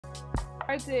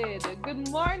Started. Good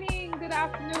morning, good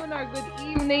afternoon, or good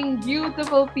evening,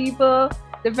 beautiful people,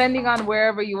 depending on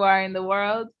wherever you are in the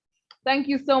world. Thank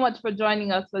you so much for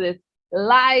joining us for this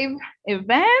live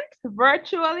event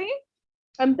virtually.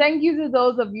 And thank you to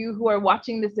those of you who are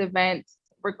watching this event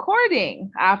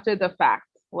recording after the fact.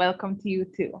 Welcome to you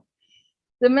too.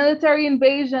 The military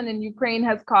invasion in Ukraine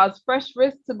has caused fresh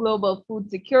risks to global food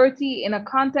security in a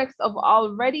context of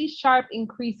already sharp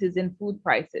increases in food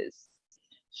prices.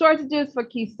 Shortages for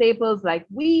key staples like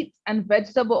wheat and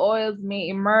vegetable oils may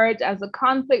emerge as the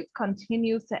conflict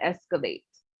continues to escalate,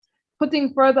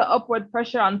 putting further upward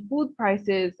pressure on food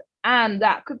prices, and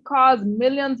that could cause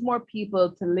millions more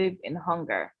people to live in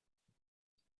hunger.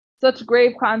 Such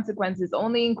grave consequences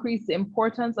only increase the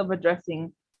importance of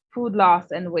addressing food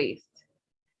loss and waste.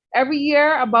 Every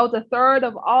year, about a third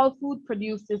of all food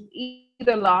produced is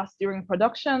either lost during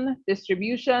production,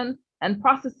 distribution, and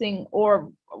processing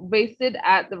or wasted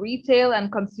at the retail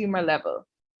and consumer level.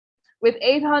 With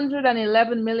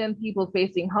 811 million people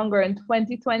facing hunger in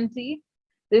 2020,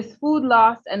 this food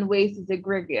loss and waste is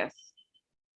egregious.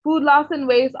 Food loss and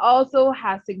waste also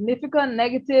has significant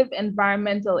negative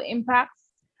environmental impacts,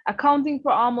 accounting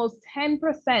for almost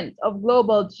 10% of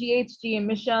global GHG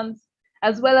emissions,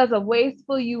 as well as a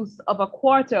wasteful use of a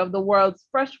quarter of the world's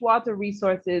freshwater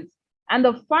resources and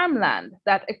of farmland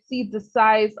that exceeds the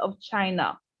size of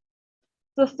China.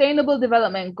 Sustainable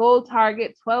Development Goal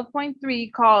Target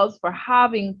 12.3 calls for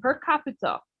halving per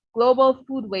capita global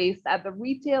food waste at the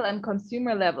retail and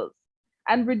consumer levels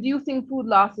and reducing food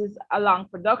losses along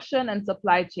production and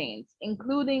supply chains,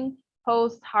 including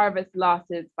post-harvest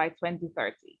losses by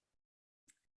 2030.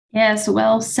 Yes,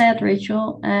 well said,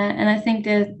 Rachel. And I think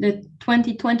that the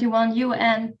 2021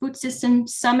 UN Food System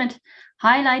Summit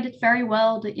highlighted very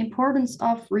well the importance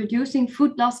of reducing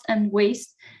food loss and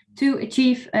waste to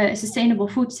achieve a sustainable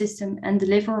food system and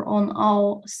deliver on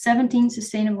all 17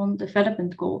 Sustainable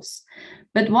Development Goals.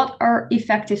 But what are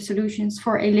effective solutions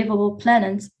for a livable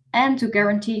planet and to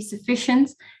guarantee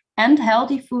sufficient and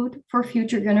healthy food for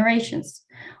future generations?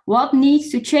 What needs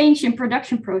to change in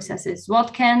production processes?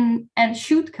 What can and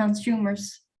should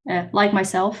consumers, like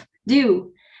myself,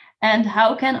 do? And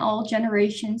how can all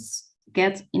generations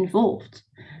get involved?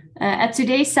 At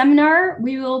today's seminar,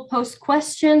 we will post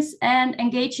questions and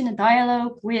engage in a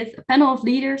dialogue with a panel of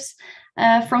leaders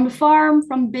from the farm,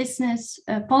 from business,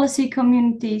 policy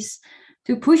communities,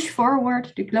 to push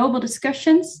forward the global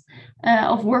discussions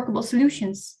of workable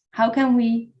solutions. How can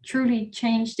we truly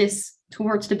change this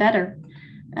towards the better?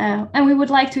 And we would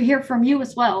like to hear from you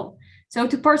as well. So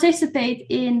to participate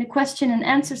in the question and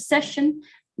answer session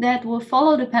that will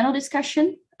follow the panel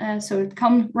discussion, so it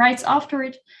comes right after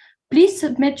it, please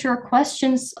submit your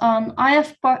questions on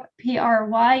IFPRI.org,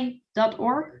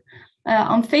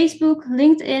 on Facebook,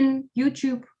 LinkedIn,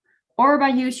 YouTube, or by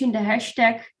using the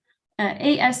hashtag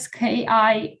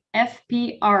ASKIFPRI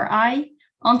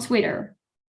on Twitter.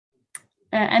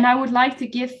 And I would like to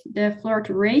give the floor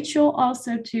to Rachel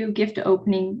also to give the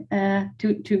opening,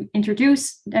 to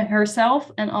introduce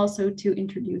herself and also to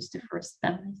introduce the first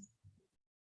panelist.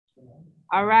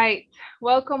 All right.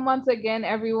 Welcome once again,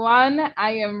 everyone.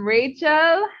 I am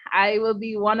Rachel. I will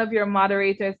be one of your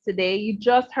moderators today. You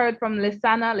just heard from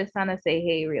Lisana. Lisana, say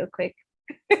hey real quick.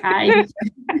 Hi.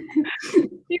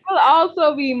 She will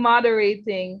also be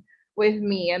moderating with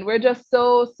me. And we're just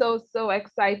so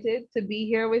excited to be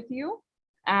here with you.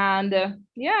 And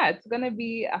yeah, it's going to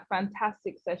be a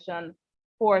fantastic session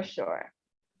for sure.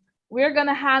 We're going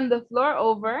to hand the floor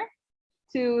over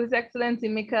to His Excellency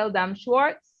Michael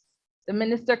Dam-Schwartz, the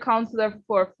Minister Counselor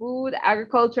for Food,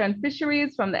 Agriculture and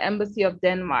Fisheries from the Embassy of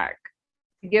Denmark,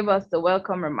 to give us the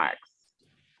welcome remarks.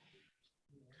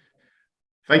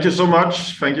 Thank you so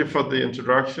much. Thank you for the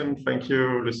introduction. Thank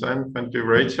you, Lisanne. Thank you,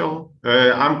 Rachel.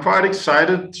 I'm quite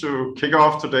excited to kick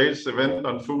off today's event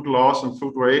on food loss and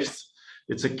food waste.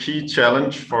 It's a key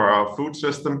challenge for our food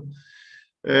system.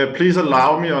 Please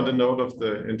allow me, on the note of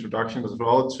the introduction as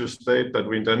well, to state that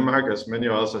we in Denmark, as many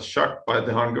others, are shocked by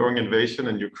the ongoing invasion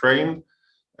in Ukraine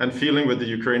and feeling with the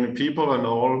Ukrainian people and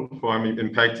all who are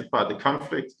impacted by the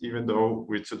conflict, even though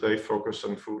we today focus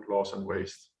on food loss and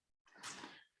waste.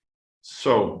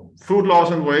 So, food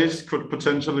loss and waste could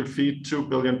potentially feed 2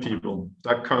 billion people.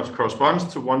 That corresponds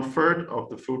to 1/3 of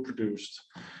the food produced.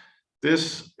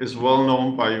 This is well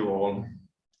known by you all.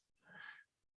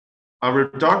 A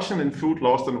reduction in food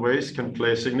loss and waste can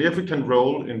play a significant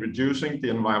role in reducing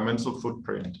the environmental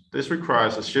footprint. This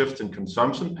requires a shift in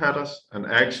consumption patterns and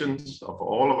actions of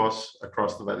all of us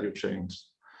across the value chains,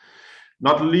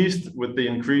 not least with the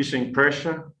increasing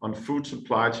pressure on food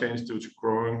supply chains due to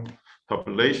growing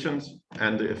populations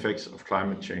and the effects of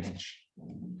climate change.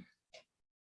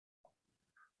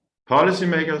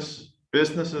 Policymakers,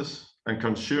 businesses, and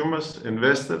consumers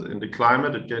invested in the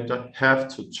climate agenda have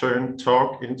to turn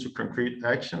talk into concrete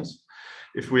actions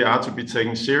if we are to be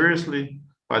taken seriously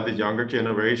by the younger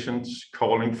generations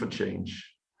calling for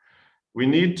change. We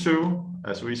need to,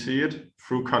 as we see it,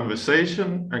 through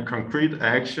conversation and concrete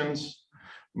actions,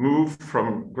 move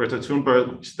from Greta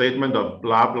Thunberg's statement of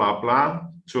blah, blah, blah,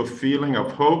 to a feeling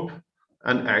of hope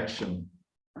and action.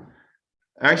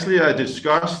 Actually, I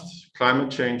discussed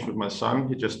climate change with my son.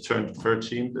 He just turned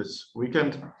 13 this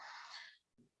weekend.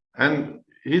 And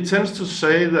he tends to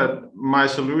say that my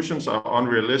solutions are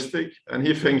unrealistic, and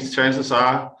he thinks chances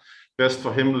are best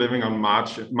for him living on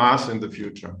Mars in the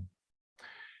future.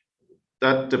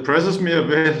 That depresses me a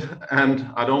bit, and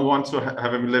I don't want to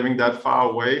have him living that far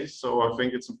away. So I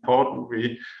think it's important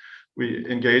we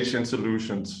engage in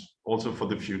solutions also for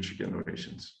the future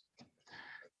generations.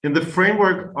 In the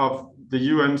framework of the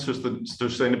UN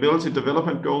Sustainability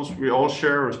Development Goals, we all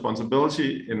share a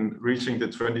responsibility in reaching the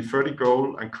 2030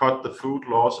 goal and cut the food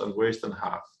loss and waste in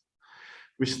half.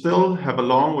 We still have a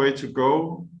long way to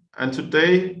go, and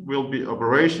today we'll be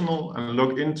operational and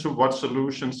look into what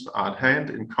solutions are at hand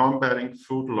in combating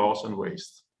food loss and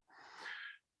waste.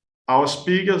 Our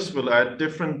speakers will add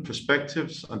different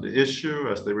perspectives on the issue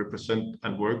as they represent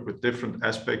and work with different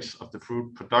aspects of the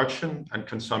food production and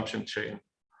consumption chain.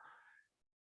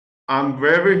 I'm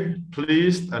very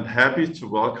pleased and happy to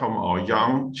welcome our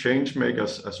young change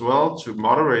makers as well to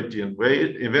moderate the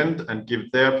event and give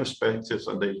their perspectives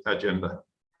on the agenda.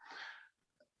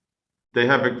 They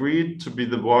have agreed to be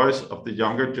the voice of the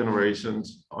younger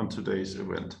generations on today's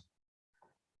event.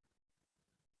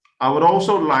 I would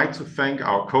also like to thank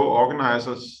our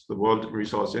co-organizers, the World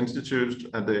Resource Institute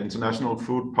and the International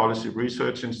Food Policy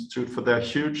Research Institute, for their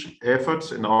huge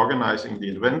efforts in organizing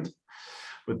the event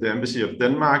with the Embassy of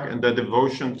Denmark and their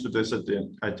devotion to this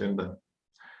agenda.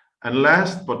 And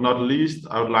last but not least,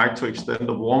 I would like to extend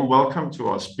a warm welcome to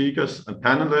our speakers and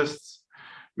panelists.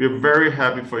 We are very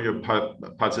happy for your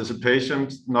participation,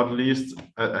 not least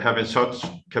having such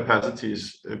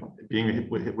capacities being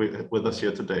with us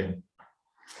here today.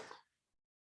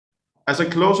 As a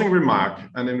closing remark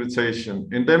and invitation,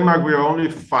 in Denmark we are only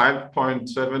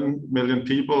 5.7 million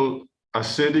people, a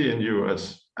city in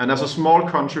US. And as a small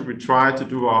country, we try to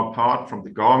do our part from the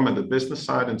government and business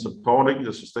side in supporting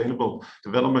the Sustainable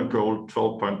Development Goal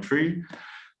 12.3,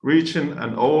 reaching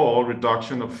an overall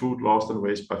reduction of food loss and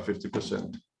waste by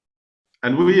 50%.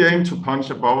 And we aim to punch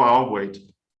above our weight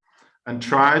and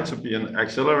try to be an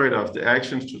accelerator of the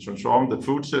actions to transform the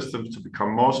food systems to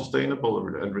become more sustainable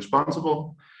and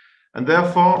responsible. And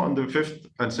therefore, on the 5th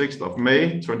and 6th of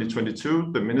May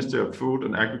 2022, the Ministry of Food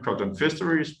and Agriculture and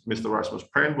Fisheries, Mr. Rasmus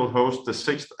Prehn, will host the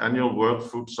 6th Annual World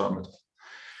Food Summit.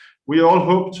 We all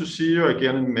hope to see you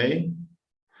again in May.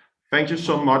 Thank you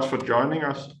so much for joining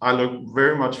us. I look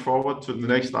very much forward to the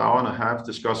next hour and a half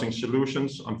discussing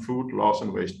solutions on food loss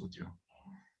and waste with you.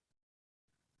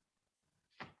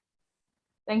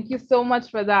 Thank you so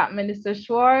much for that, Minister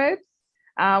Schwartz.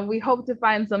 We hope to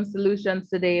find some solutions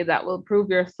today that will prove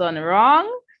your son wrong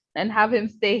and have him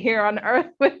stay here on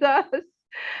Earth with us.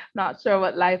 Not sure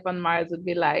what life on Mars would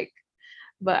be like,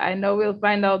 but I know we'll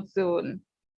find out soon.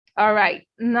 All right,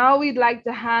 now we'd like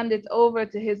to hand it over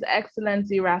to His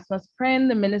Excellency Rasmus Prehn,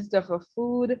 the Minister for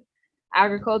Food,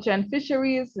 Agriculture and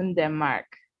Fisheries in Denmark.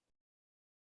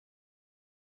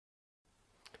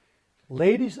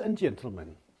 Ladies and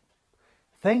gentlemen,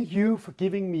 thank you for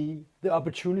giving me the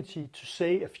opportunity to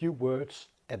say a few words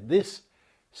at this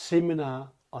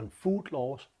seminar on food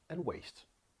loss and waste.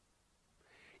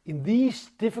 In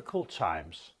these difficult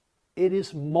times, it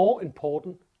is more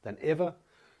important than ever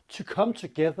to come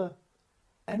together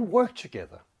and work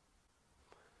together.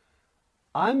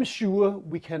 I'm sure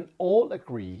we can all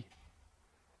agree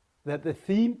that the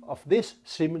theme of this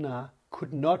seminar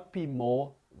could not be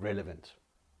more relevant.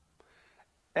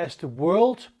 As the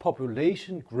world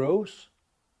population grows,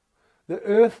 the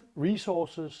Earth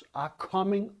resources are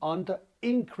coming under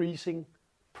increasing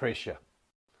pressure.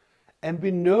 And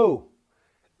we know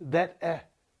that a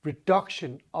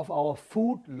reduction of our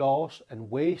food loss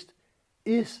and waste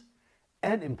is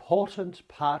an important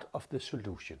part of the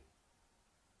solution.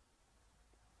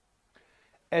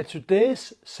 At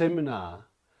today's seminar,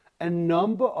 a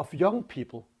number of young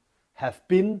people have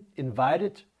been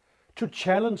invited to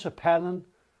challenge a panel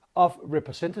of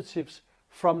representatives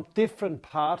from different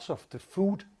parts of the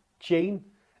food chain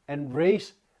and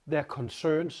raise their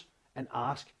concerns and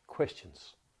ask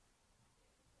questions.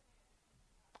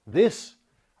 This,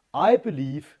 I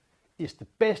believe, is the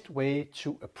best way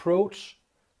to approach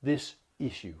this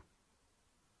issue.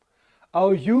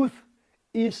 Our youth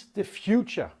is the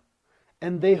future,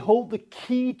 and they hold the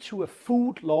key to a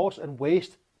food loss and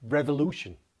waste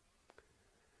revolution.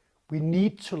 We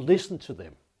need to listen to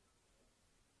them.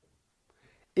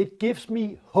 It gives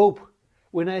me hope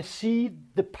when I see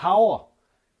the power,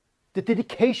 the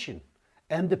dedication,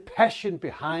 and the passion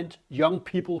behind young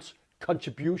people's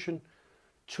contribution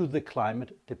to the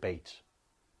climate debate.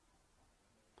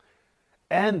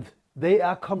 And they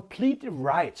are completely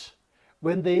right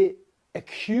when they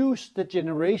accuse the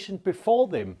generation before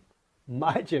them,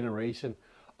 my generation,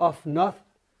 of not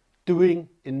doing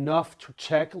enough to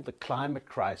tackle the climate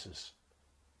crisis.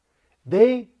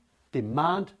 They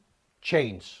demand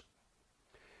change.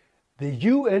 The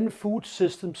UN Food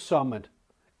Systems Summit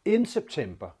in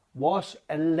September was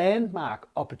a landmark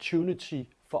opportunity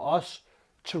for us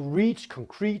to reach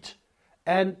concrete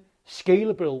and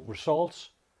scalable results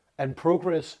and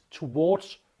progress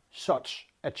towards such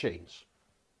a change.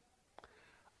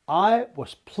 I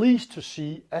was pleased to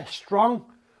see a strong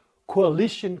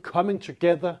coalition coming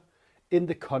together in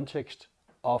the context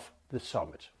of the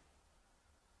summit,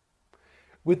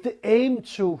 with the aim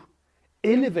to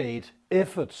elevate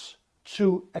efforts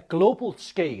to a global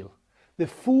scale. The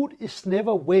Food is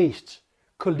Never Waste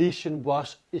coalition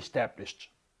was established.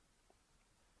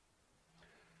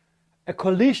 A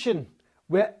coalition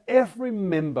where every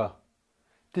member,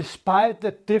 despite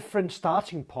the different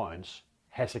starting points,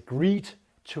 has agreed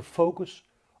to focus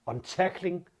on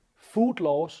tackling food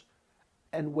loss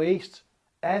and waste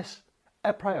as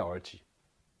a priority.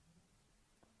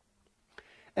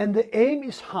 And the aim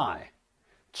is high: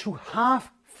 to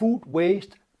halve food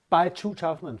waste by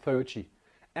 2030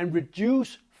 and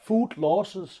reduce food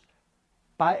losses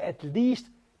by at least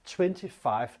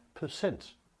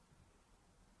 25%.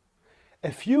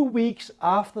 A few weeks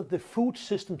after the Food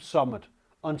Systems Summit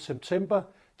on September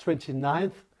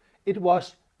 29th, it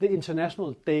was the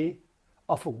International Day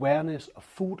of Awareness of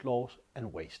Food Loss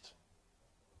and Waste.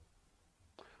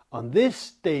 On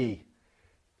this day,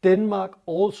 Denmark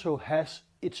also has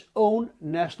its own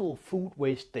National Food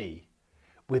Waste Day,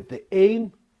 with the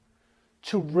aim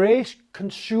to raise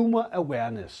consumer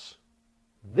awareness.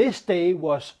 This day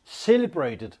was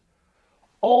celebrated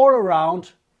all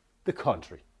around the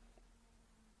country.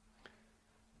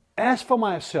 As for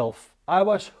myself, I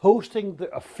was hosting the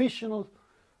official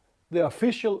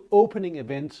opening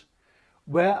event,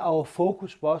 where our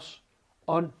focus was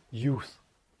on youth.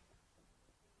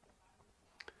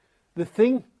 The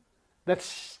thing that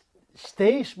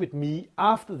stays with me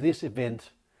after this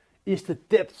event is the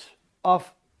depth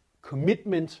of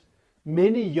commitment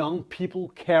many young people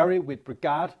carry with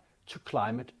regard to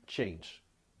climate change.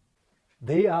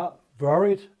 They are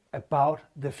worried about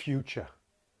the future,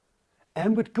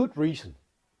 and with good reason.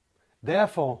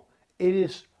 Therefore, it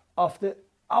is of the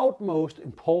utmost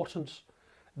importance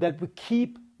that we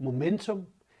keep momentum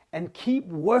and keep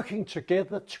working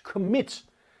together to commit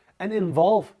and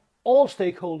involve all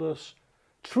stakeholders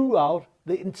throughout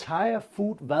the entire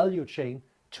food value chain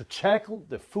to tackle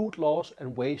the food loss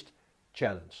and waste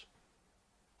challenge.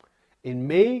 In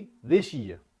May this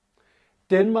year,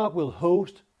 Denmark will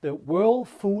host the World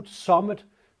Food Summit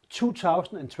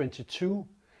 2022,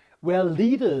 where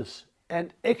leaders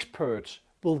and experts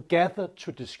will gather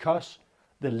to discuss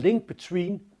the link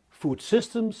between food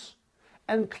systems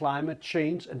and climate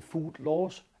change, and food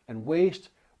loss and waste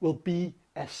will be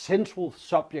a central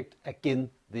subject again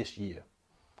this year.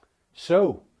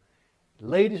 So,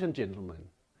 ladies and gentlemen,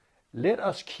 let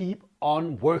us keep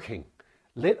on working.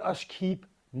 Let us keep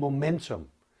momentum.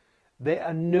 There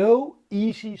are no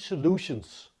easy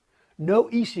solutions, no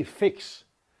easy fix,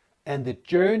 and the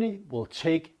journey will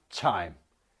take time.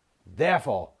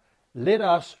 Therefore, let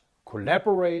us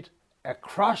collaborate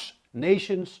across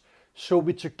nations so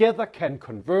we together can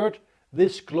convert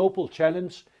this global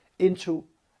challenge into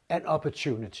an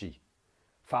opportunity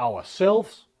for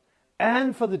ourselves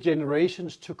and for the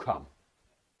generations to come.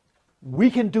 We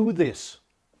can do this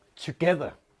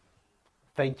together.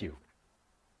 Thank you.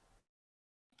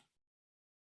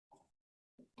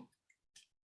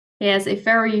 Yes, a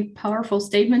very powerful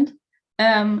statement.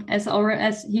 As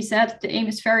he said, the aim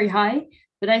is very high,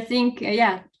 but I think,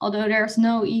 although there's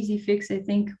no easy fix, I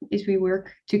think if we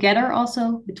work together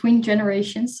also between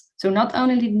generations, so not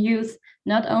only the youth,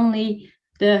 not only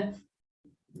the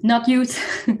not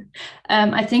youth,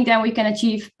 I think then we can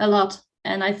achieve a lot.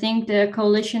 And I think the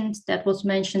coalitions that was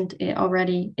mentioned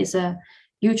already is a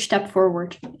huge step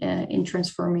forward in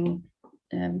transforming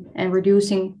and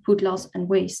reducing food loss and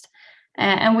waste.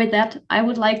 And with that, I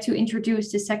would like to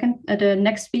introduce the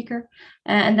next speaker,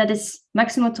 and that is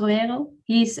Maximo Torero.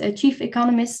 He's a chief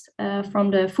economist from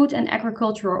the Food and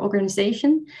Agricultural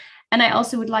Organization. And I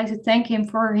also would like to thank him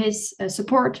for his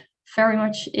support very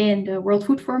much in the World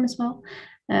Food Forum as well,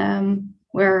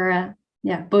 where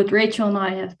both Rachel and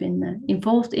I have been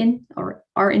involved in, or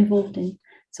are involved in.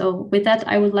 So with that,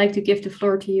 I would like to give the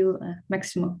floor to you,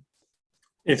 Maximo.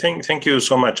 Thank you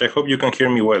so much. I hope you can hear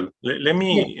me well. Let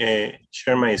me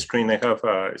share my screen. I have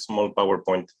a small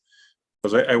PowerPoint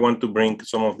because I want to bring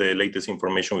some of the latest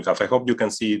information we have. I hope you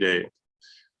can see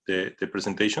the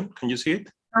presentation. Can you see it?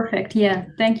 Perfect. Yeah.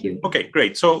 Thank you. Okay,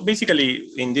 great. So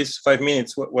basically, in these 5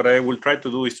 minutes, what I will try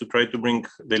to do is to try to bring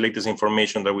the latest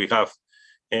information that we have.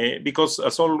 Because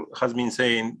as all has been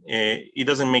saying, it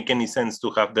doesn't make any sense to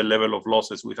have the level of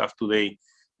losses we have today,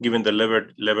 given the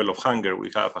level of hunger.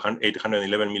 We have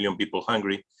 811 million people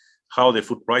hungry. How the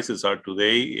food prices are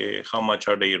today, how much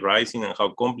are they rising, and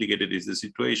how complicated is the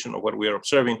situation of what we are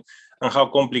observing, and how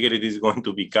complicated it is going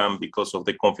to become because of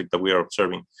the conflict that we are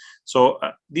observing. So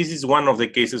this is one of the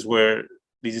cases where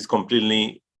this is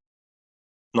completely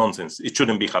nonsense. It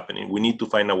shouldn't be happening. We need to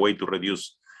find a way to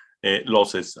reduce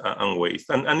losses and waste.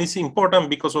 And it's important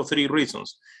because of 3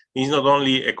 reasons. It's not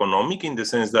only economic in the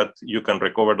sense that you can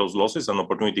recover those losses and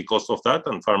opportunity cost of that,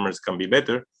 and farmers can be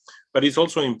better, but it's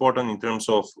also important in terms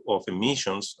of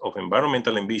emissions, of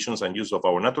environmental emissions and use of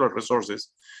our natural resources,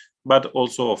 but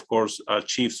also, of course,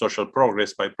 achieve social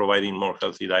progress by providing more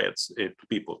healthy diets to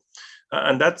people.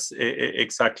 And that's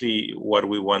exactly what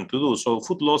we want to do. So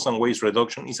food loss and waste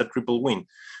reduction is a triple win.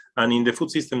 And in the Food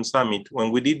System Summit,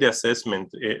 when we did the assessment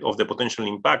of the potential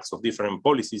impacts of different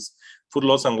policies, food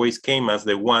loss and waste came as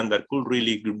the one that could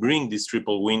really bring this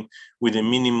triple win with the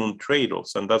minimum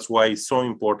trade-offs. And that's why it's so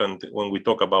important when we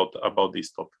talk about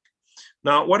this topic.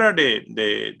 Now, what are the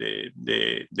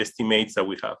estimates that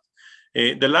we have?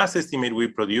 The last estimate we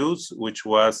produced, which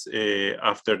was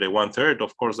after the 1/3,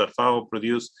 of course, that FAO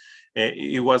produced,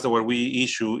 it was what we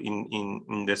issue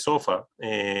in the SOFA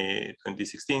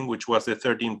 2016, which was the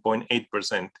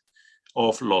 13.8%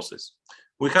 of losses.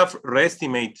 We have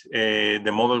re-estimate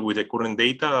the model with the current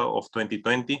data of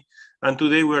 2020, and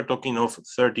today we are talking of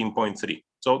 13.3.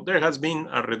 So there has been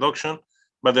a reduction,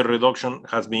 but the reduction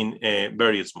has been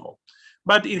very small.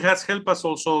 But it has helped us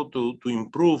also to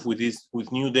improve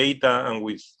with new data, and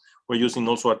we're using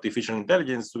also artificial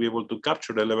intelligence to be able to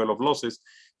capture the level of losses.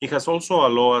 It has also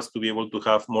allowed us to be able to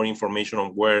have more information on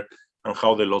where and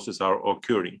how the losses are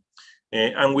occurring.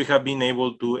 And we have been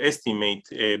able to estimate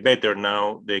better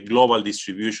now the global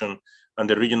distribution and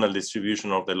the regional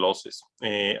distribution of the losses.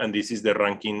 And this is the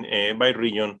ranking by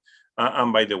region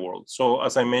and by the world. So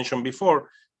as I mentioned before,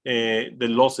 the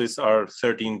losses are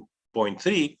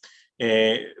 13.3.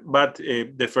 But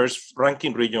the first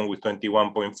ranking region with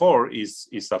 21.4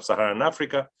 is Sub-Saharan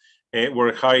Africa,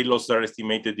 where high losses are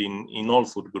estimated in all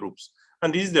food groups.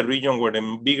 And this is the region where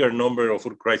the bigger number of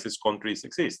food crisis countries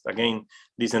exist. Again,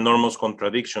 this enormous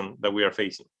contradiction that we are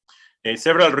facing.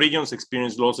 Several regions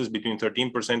experience losses between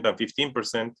 13% and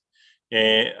 15%,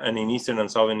 and in Eastern and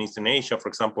Southern Eastern Asia, for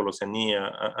example,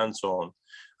 Oceania, and so on.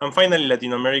 And finally,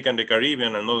 Latin America and the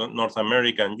Caribbean and North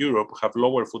America and Europe have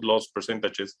lower food loss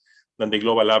percentages than the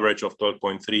global average of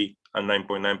 12.3 and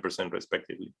 9.9%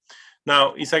 respectively.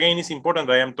 Now, it's important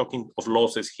that I am talking of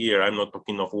losses here. I'm not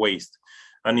talking of waste.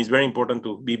 And it's very important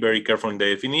to be very careful in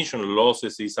the definition.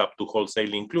 Losses is up to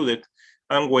wholesale included,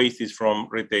 and waste is from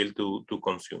retail to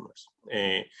consumers.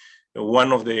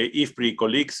 One of the IFPRI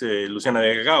colleagues, Luciana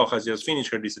Delgado, has just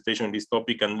finished her dissertation on this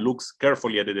topic and looks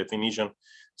carefully at the definition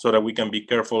so that we can be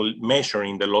careful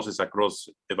measuring the losses across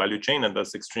the value chain, and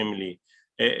that's extremely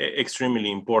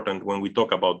important when we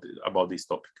talk about this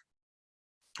topic.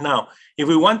 Now, if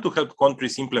we want to help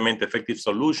countries implement effective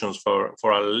solutions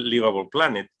for a livable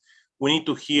planet, we need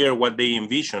to hear what they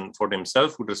envision for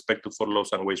themselves with respect to food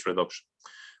loss and waste reduction.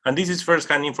 And this is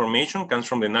first-hand information, comes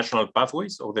from the national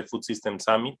pathways of the Food System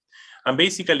Summit, and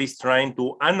basically is trying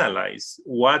to analyze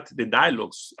what the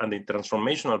dialogues and the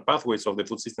transformational pathways of the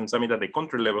Food System Summit at the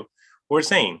country level were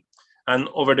saying. And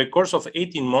over the course of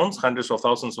 18 months, hundreds of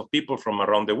thousands of people from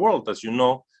around the world, as you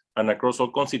know, and across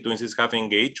all constituencies have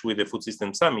engaged with the Food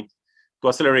System Summit to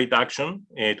accelerate action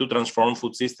to transform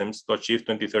food systems to achieve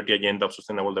 2030 Agenda of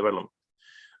Sustainable Development.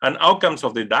 And outcomes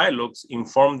of the dialogues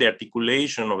inform the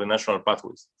articulation of the national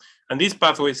pathways. And these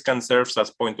pathways can serve as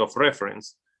point of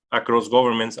reference across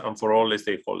governments and for all the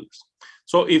stakeholders.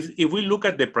 So if we look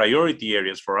at the priority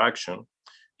areas for action,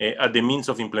 at the means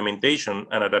of implementation,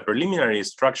 and at a preliminary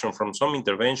extraction from some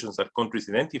interventions that countries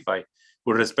identify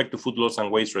with respect to food loss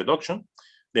and waste reduction,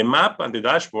 the map and the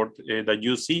dashboard that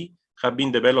you see have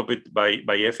been developed by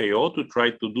FAO to try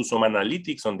to do some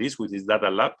analytics on this with this data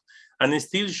lab, and it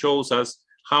still shows us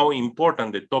how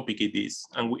important the topic it is.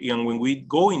 And when we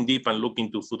go in deep and look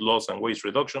into food loss and waste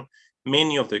reduction,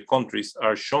 many of the countries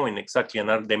are showing exactly and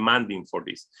are demanding for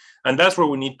this. And that's where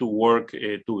we need to work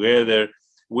together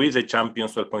with the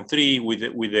Champions 12.3,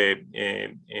 with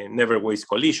the Never Waste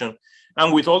Coalition,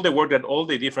 and with all the work that all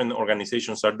the different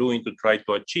organizations are doing to try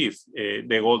to achieve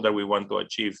the goal that we want to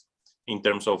achieve in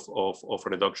terms of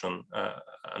reduction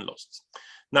and losses.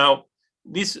 Now,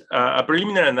 this a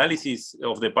preliminary analysis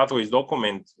of the pathways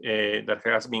document that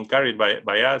has been carried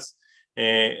by us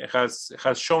has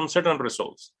shown certain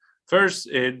results. First,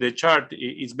 the chart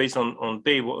is based on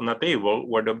a table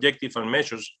where the objective and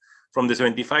measures from the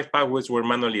 75 pathways were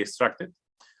manually extracted,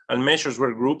 and measures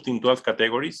were grouped in 12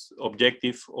 categories.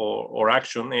 Objective or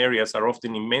action areas are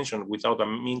often mentioned without a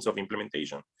means of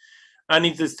implementation. And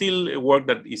it's still work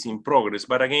that is in progress,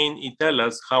 but again, it tells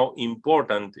us how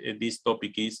important this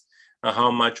topic is and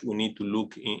how much we need to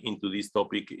look into this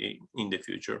topic in the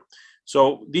future.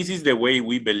 So this is the way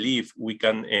we believe we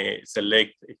can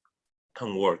select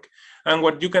and work. And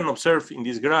what you can observe in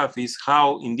this graph is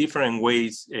how in different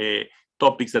ways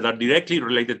topics that are directly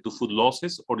related to food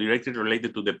losses or directly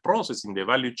related to the process in the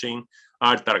value chain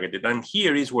are targeted. And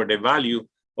here is where the value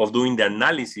of doing the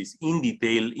analysis in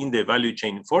detail in the value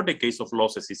chain for the case of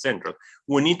losses is central.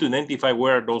 We need to identify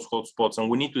where are those hotspots, and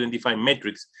we need to identify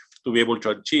metrics to be able to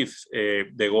achieve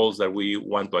the goals that we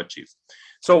want to achieve.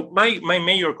 So my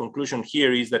major conclusion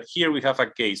here is that here we have a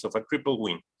case of a triple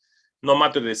win. No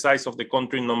matter the size of the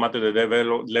country, no matter the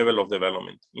level of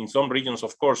development. In some regions,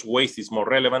 of course, waste is more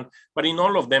relevant, but in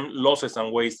all of them, losses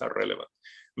and waste are relevant.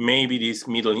 Maybe these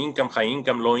middle income, high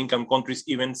income, low income countries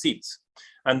even sits.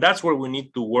 And that's where we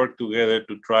need to work together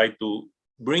to try to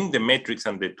bring the metrics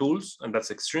and the tools, and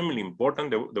that's extremely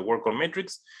important, the work on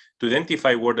metrics, to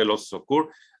identify where the losses occur,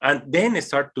 and then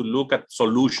start to look at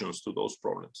solutions to those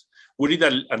problems. We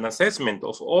did an assessment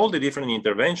of all the different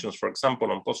interventions, for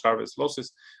example, on post-harvest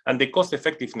losses, and the cost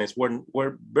effectiveness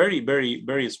were very, very,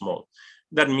 very small.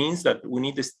 That means that we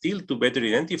need still to better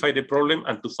identify the problem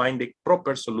and to find the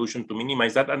proper solution to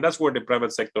minimize that. And that's where the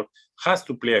private sector has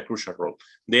to play a crucial role.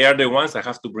 They are the ones that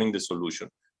have to bring the solution.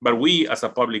 But we, as a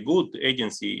public good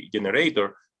agency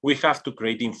generator, we have to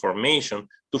create information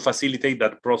to facilitate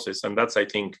that process. And that's, I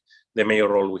think, the major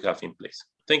role we have in place.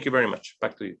 Thank you very much.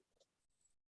 Back to you.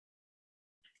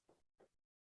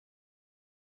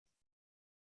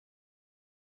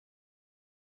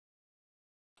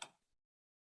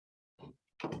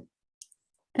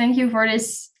 Thank you for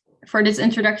this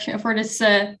introduction, for this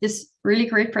really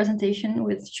great presentation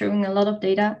with showing a lot of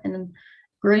data and a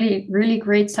really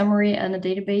great summary and a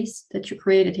database that you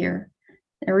created here.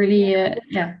 And really,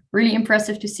 really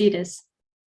impressive to see this.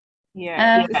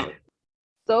 Yeah,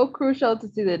 so crucial to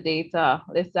see the data,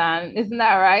 Lisanne. Isn't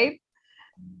that right?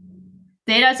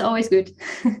 Data is always good.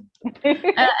 And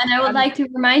I would like to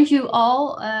remind you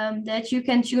all that you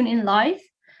can tune in live.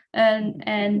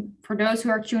 And for those who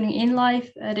are tuning in live,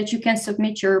 that you can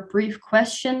submit your brief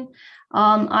question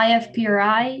on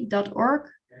ifpri.org,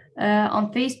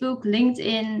 on Facebook,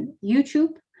 LinkedIn,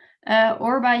 YouTube,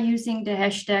 or by using the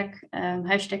hashtag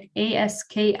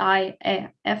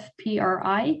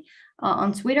ASKIFPRI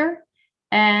on Twitter.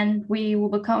 And we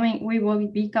will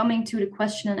be coming to the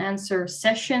question and answer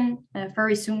session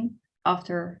very soon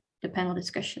after the panel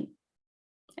discussion.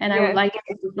 And I would like to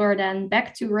give the floor then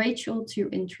back to Rachel to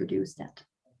introduce that.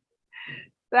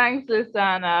 Thanks,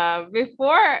 Lisanne.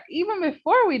 Before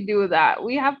we do that,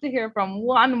 we have to hear from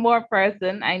one more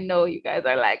person. I know you guys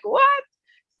are like, what?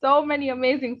 So many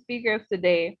amazing speakers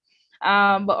today.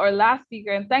 But our last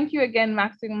speaker, and thank you again,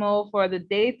 Maximo, for the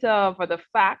data, for the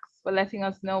facts, for letting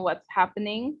us know what's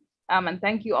happening. And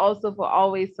thank you also for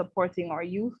always supporting our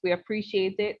youth. We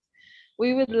appreciate it.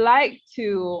 We would like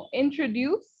to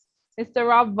introduce Mr.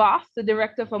 Rob Voss, the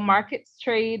Director for Markets,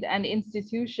 Trade and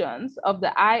Institutions of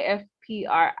the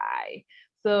IFPRI.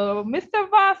 So, Mr.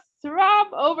 Voss, Rob,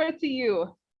 over to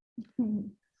you.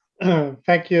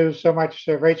 Thank you so much,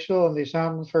 Rachel and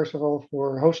Lisanne, first of all,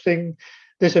 for hosting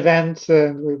this event.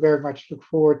 And we very much look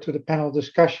forward to the panel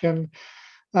discussion.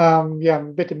 I'm a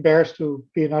bit embarrassed to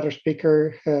be another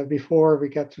speaker before we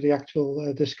get to the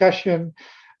actual discussion.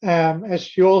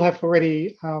 As you all have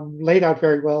already laid out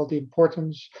very well, the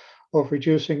importance of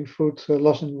reducing food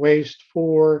loss and waste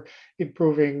for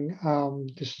improving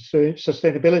the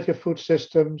sustainability of food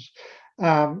systems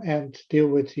and deal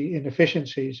with the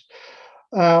inefficiencies.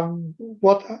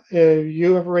 What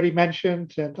you have already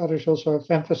mentioned and others also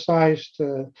have emphasized,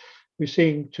 we're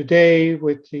seeing today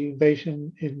with the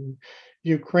invasion in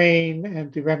Ukraine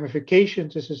and the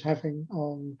ramifications this is having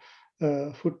on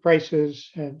food prices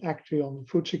and actually on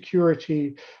food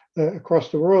security across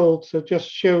the world. So it just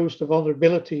shows the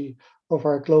vulnerability of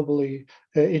our globally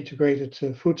integrated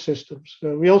food systems.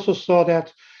 We also saw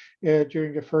that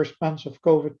during the first months of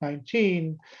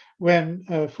COVID-19, when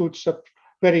food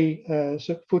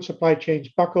supply chains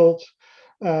buckled,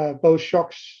 both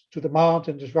shocks to demand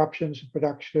and disruptions in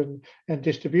production and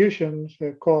distribution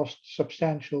caused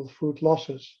substantial food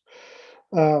losses.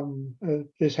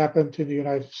 This happened in the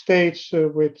United States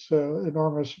with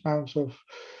enormous amounts of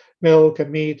milk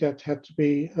and meat that had to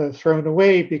be thrown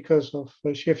away because of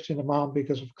shifts in demand,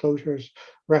 because of closures,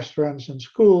 restaurants and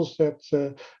schools that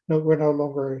were no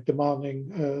longer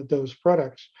demanding those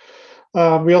products.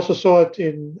 We also saw it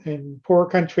in poor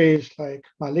countries like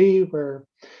Mali, where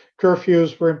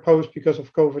curfews were imposed because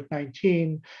of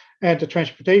COVID-19, and the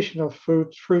transportation of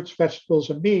fruits,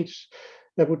 vegetables, and meats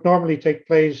that would normally take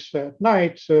place at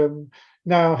night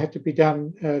now had to be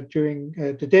done during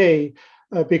the day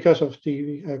because of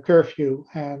the curfew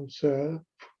and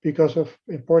because of,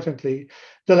 importantly,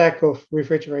 the lack of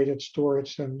refrigerated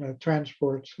storage and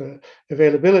transport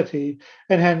availability,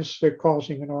 and hence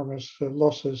causing enormous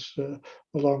losses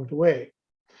along the way.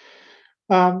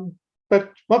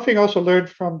 But one thing also learned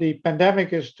from the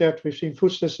pandemic is that we've seen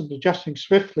food systems adjusting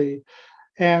swiftly,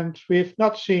 and we've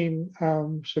not seen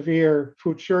severe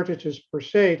food shortages per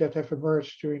se that have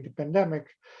emerged during the pandemic,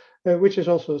 which is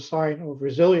also a sign of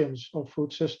resilience of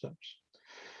food systems.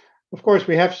 Of course,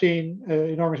 we have seen an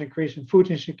enormous increase in food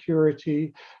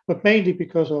insecurity, but mainly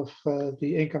because of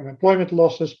the income and employment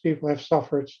losses people have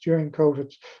suffered during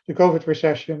the COVID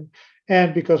recession,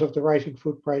 and because of the rising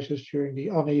food prices during the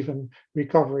uneven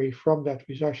recovery from that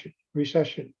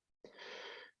recession.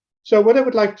 So what I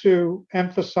would like to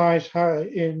emphasize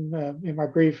in my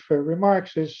brief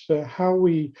remarks is how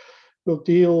we will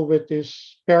deal with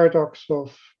this paradox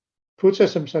of food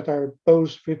systems that are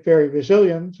both very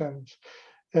resilient and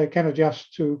can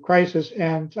adjust to crisis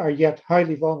and are yet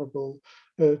highly vulnerable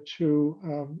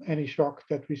to any shock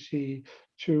that we see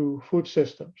to food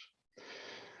systems.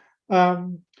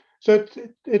 So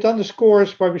it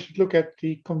underscores why we should look at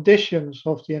the conditions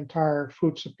of the entire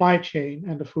food supply chain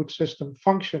and the food system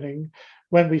functioning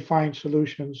when we find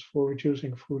solutions for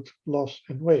reducing food loss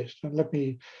and waste. And let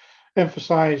me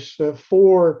emphasize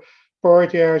 4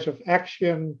 priority areas of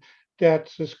action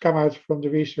that has come out from the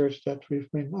research that we've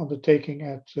been undertaking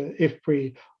at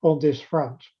IFPRI on this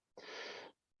front.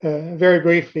 Very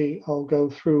briefly, I'll go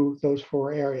through those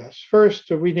 4 areas. First,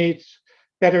 we need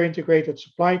better integrated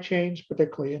supply chains,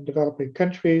 particularly in developing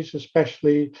countries,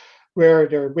 especially where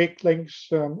there are weak links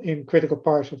in critical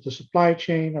parts of the supply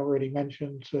chain. I already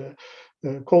mentioned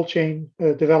cold chain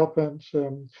development.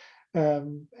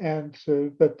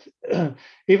 But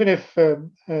even if,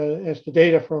 as the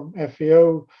data from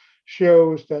FAO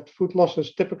shows that food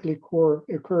losses typically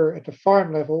occur at the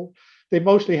farm level, they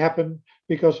mostly happen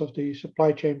because of the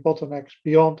supply chain bottlenecks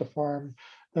beyond the farm,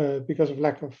 because of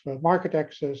lack of market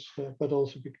access, but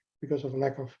also because of a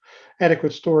lack of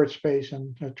adequate storage space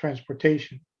and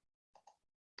transportation.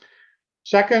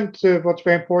 Second, what's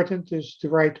very important is the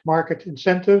right market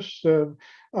incentives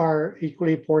are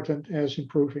equally important as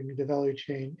improving the value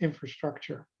chain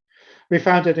infrastructure. We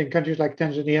found that in countries like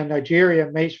Tanzania and Nigeria,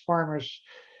 maize farmers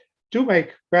do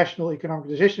make rational economic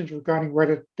decisions regarding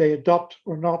whether they adopt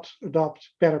or not adopt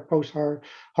better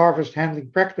post-harvest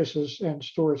handling practices and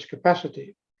storage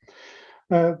capacity.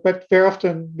 But very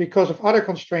often, because of other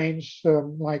constraints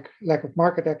like lack of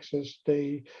market access,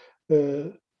 they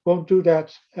won't do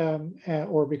that,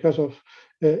 or because of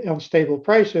unstable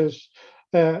prices.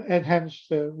 And hence,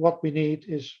 what we need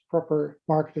is proper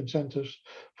market incentives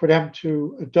for them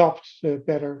to adopt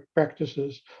better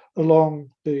practices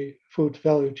along the food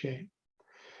value chain.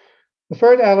 The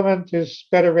third element is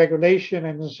better regulation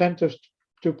and incentives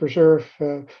to preserve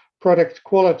product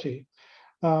quality.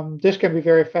 This can be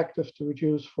very effective to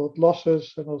reduce food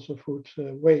losses and also food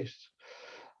waste.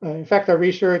 In fact, our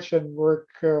research and work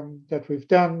that we've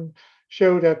done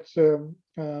show that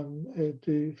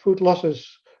the food losses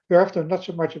are often not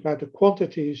so much about the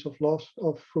quantities of loss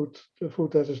of food, the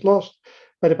food that is lost,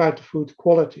 but about the food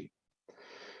quality.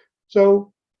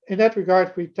 So in that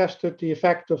regard, we tested the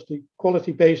effect of the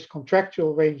quality-based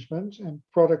contractual arrangements and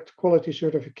product quality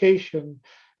certification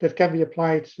that can be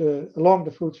applied along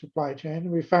the food supply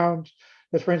chain. We found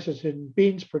that, for instance, in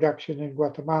beans production in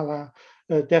Guatemala,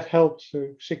 that helped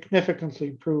significantly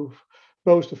improve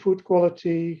both the food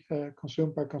quality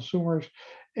consumed by consumers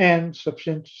and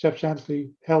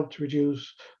substantially helped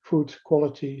reduce food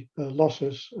quality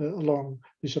losses along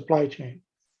the supply chain.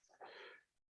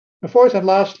 And fourth and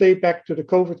lastly, back to the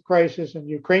COVID crisis and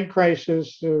Ukraine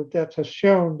crisis, that has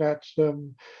shown that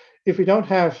if we don't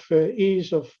have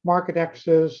ease of market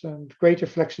access and greater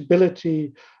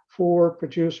flexibility for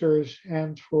producers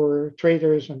and for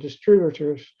traders and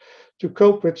distributors to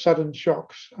cope with sudden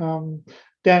shocks,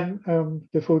 then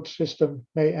the food system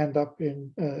may end up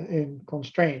in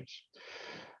constraints.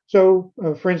 So,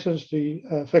 for instance, the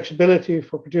flexibility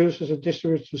for producers and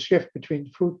distributors to shift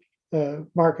between food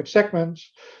market segments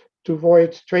to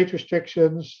avoid trade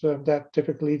restrictions that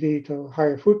typically lead to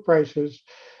higher food prices,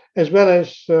 as well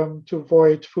as to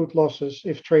avoid food losses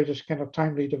if traders cannot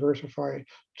timely diversify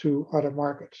to other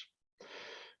markets.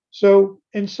 So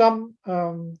in sum,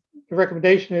 the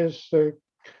recommendation is,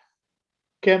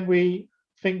 can we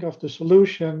think of the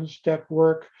solutions that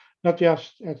work not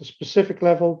just at a specific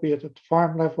level, be it at the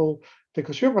farm level, the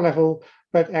consumer level,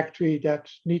 but actually that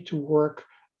need to work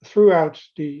throughout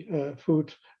the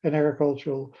food and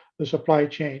agricultural supply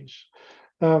chains,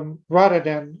 rather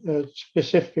than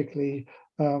specifically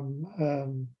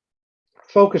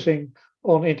focusing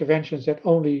on interventions that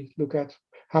only look at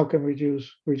how can we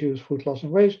reduce food loss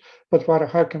and waste, but rather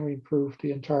how can we improve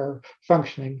the entire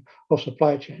functioning of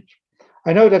supply chains.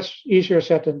 I know that's easier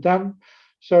said than done,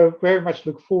 so very much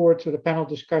look forward to the panel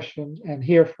discussion and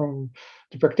hear from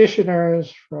the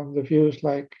practitioners, from the views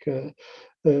like the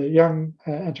young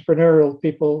entrepreneurial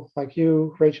people like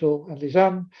you, Rachel and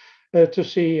Lisanne, to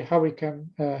see how we can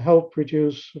help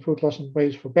reduce food loss and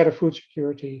waste for better food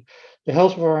security, the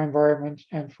health of our environment,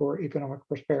 and for economic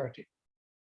prosperity.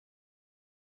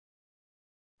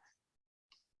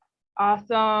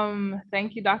 Awesome.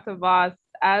 Thank you, Dr. Voss.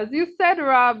 As you said,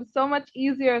 Rob, so much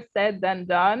easier said than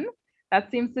done.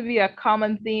 That seems to be a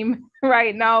common theme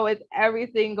right now with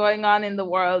everything going on in the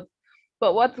world.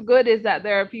 But what's good is that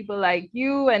there are people like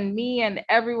you and me and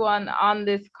everyone on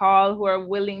this call who are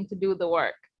willing to do the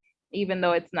work, even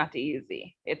though it's not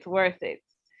easy. It's worth it.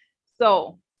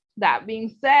 So that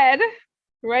being said,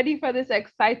 ready for this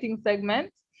exciting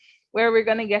segment where we're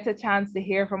going to get a chance to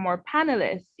hear from our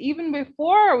panelists. Even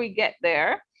before we get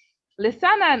there,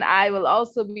 Lisanne and I will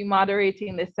also be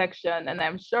moderating this section, and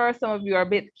I'm sure some of you are a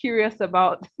bit curious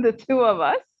about the two of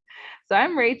us. So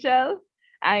I'm Rachel.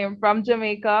 I am from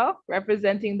Jamaica,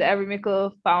 representing the Every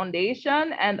Mickle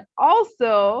Foundation and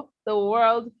also the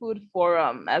World Food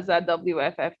Forum as a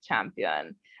WFF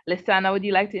champion. Lisanne, would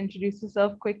you like to introduce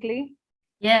yourself quickly?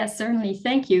 Yeah, certainly.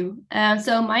 Thank you.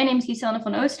 So my name is Lisanne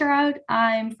van Oosterhout.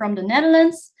 I'm from the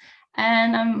Netherlands,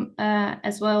 and I'm,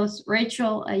 as well as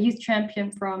Rachel, a youth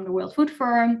champion from the World Food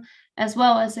Forum, as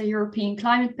well as a European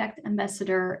Climate Pact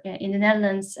ambassador in the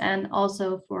Netherlands, and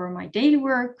also for my daily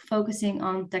work, focusing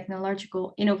on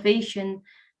technological innovation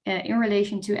in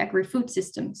relation to agri-food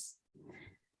systems.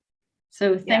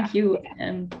 So thank you.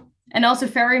 And also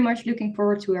very much looking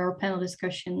forward to our panel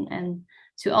discussion and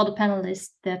to all the panelists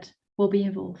that will be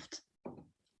involved.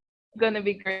 Gonna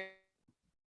be great.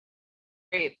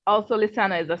 Also,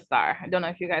 Lisanne is a star. I don't know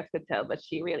if you guys could tell, but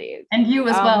she really is. And you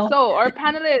as well. So our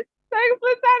panelists, thanks,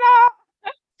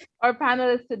 Lisanne. Our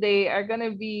panelists today are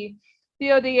gonna be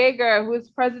Theo de Jager, who is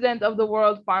president of the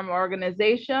World Farm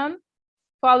Organization,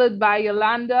 followed by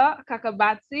Yolanda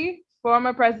Kakabatsi,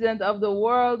 former president of the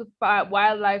World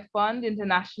Wildlife Fund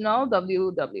International,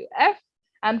 WWF,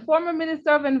 and former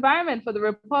Minister of Environment for the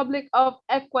Republic of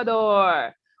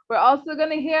Ecuador. We're also going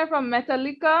to hear from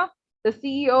Metallica, the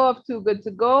CEO of Too Good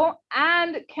To Go,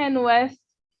 and Ken West,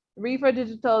 Reefer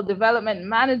Digital Development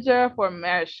Manager for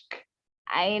Maersk.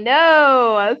 I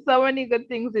know, so many good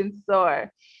things in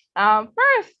store.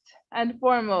 First and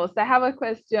foremost, I have a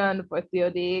question for Theo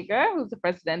de Jager, who's the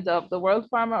president of the World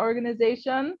Farmer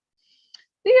Organization.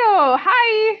 Theo,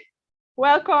 hi,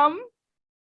 welcome.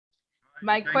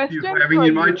 My question for having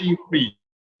invited me.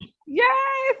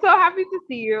 Yay, so happy to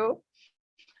see you.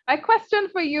 My question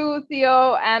for you,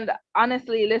 Theo, and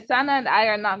honestly, Lisanne and I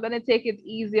are not going to take it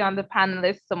easy on the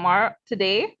panelists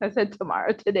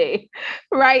today,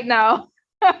 right now,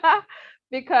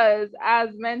 because as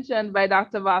mentioned by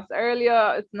Dr. Voss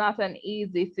earlier, it's not an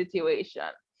easy situation.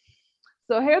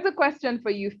 So here's a question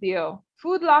for you, Theo.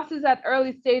 Food losses at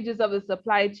early stages of the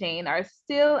supply chain are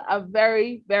still a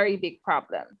very, very big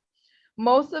problem.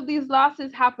 Most of these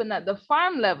losses happen at the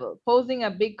farm level, posing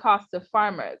a big cost to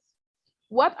farmers.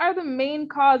 What are the main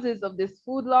causes of this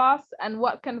food loss, and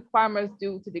what can farmers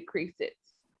do to decrease it?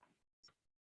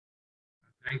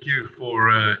 Thank you for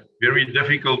a very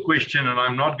difficult question, and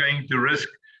I'm not going to risk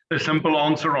a simple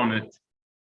answer on it.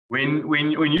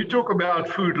 When you talk about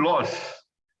food loss,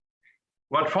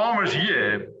 what farmers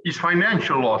hear is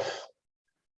financial loss,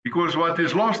 because what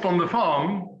is lost on the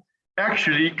farm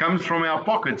actually comes from our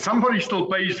pocket. Somebody still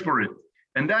pays for it,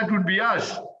 and that would be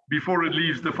us before it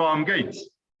leaves the farm gates.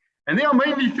 And there are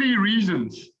mainly three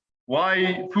reasons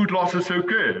why food losses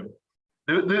occur.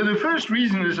 The first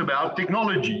reason is about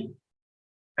technology.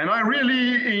 And I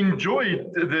really enjoyed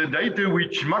the data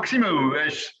which Maximo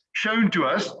has shown to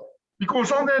us,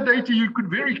 because on that data you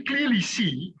could very clearly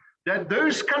see that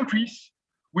those countries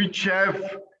which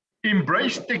have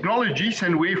embraced technologies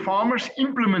and where farmers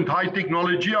implement high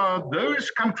technology are those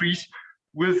countries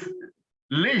with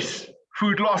less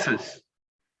food losses.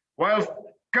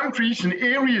 While countries and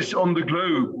areas on the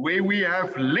globe where we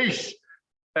have less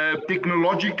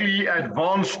technologically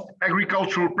advanced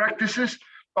agricultural practices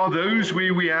are those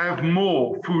where we have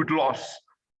more food loss.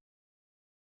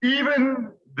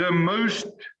 Even the most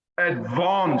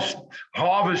advanced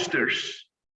harvesters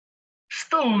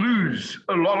still lose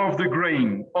a lot of the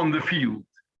grain on the field.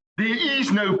 There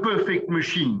is no perfect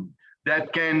machine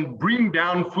that can bring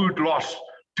down food loss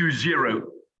to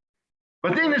zero.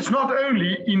 But then it's not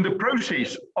only in the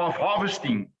process of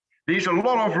harvesting. There's a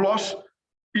lot of loss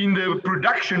in the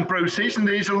production process, and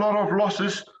there's a lot of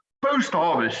losses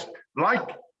post-harvest, like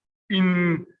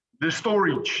in the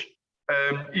storage,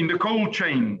 in the cold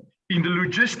chain, in the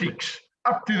logistics,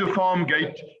 up to the farm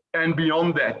gate and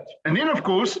beyond that. And then, of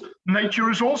course, nature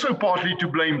is also partly to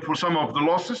blame for some of the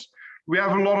losses. We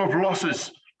have a lot of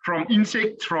losses from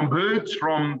insects, from birds,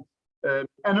 from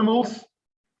animals,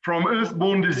 from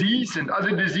earthborne disease and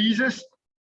other diseases.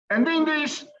 And then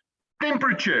there's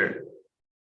temperature.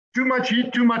 Too much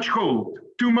heat, too much cold,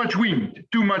 too much wind,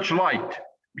 too much light,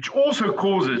 which also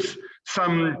causes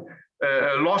some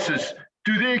losses,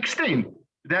 to the extent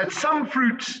that some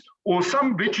fruits or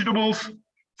some vegetables,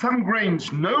 some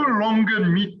grains no longer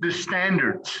meet the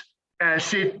standards as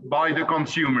set by the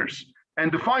consumers.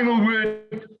 And the final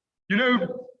word,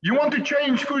 you want to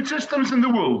change food systems in the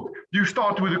world, you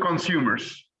start with the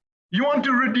consumers. You want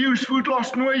to reduce food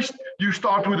loss and waste, you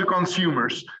start with the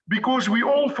consumers, because we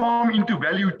all farm into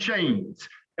value chains.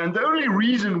 And the only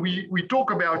reason we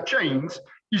talk about chains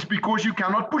is because you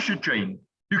cannot push a chain.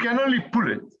 You can only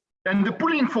pull it. And the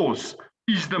pulling force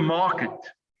is the market.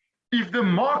 If the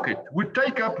market would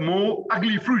take up more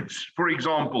ugly fruits, for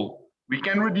example, we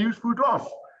can reduce food loss.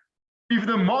 If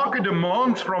the market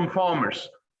demands from farmers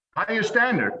higher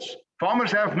standards,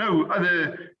 farmers have no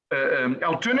other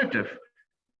alternative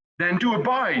than to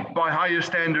abide by higher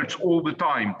standards all the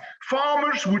time.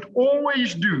 Farmers would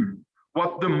always do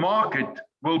what the market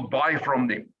will buy from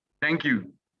them. Thank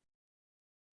you.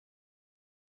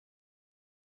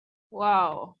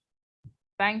 Wow,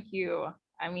 thank you.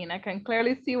 I mean, I can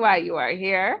clearly see why you are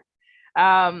here.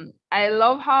 I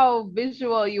love how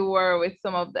visual you were with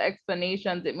some of the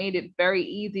explanations. It made it very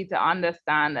easy to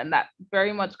understand, and that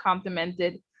very much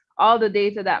complemented all the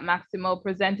data that Maximo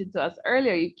presented to us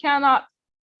earlier. You cannot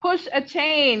push a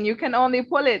chain, you can only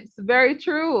pull it. It's very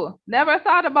true. Never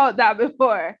thought about that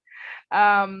before.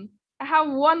 I have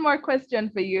one more question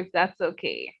for you, if that's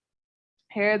okay.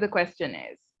 Here the question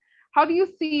is, how do you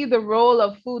see the role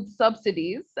of food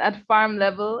subsidies at farm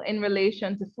level in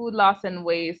relation to food loss and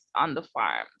waste on the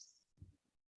farms?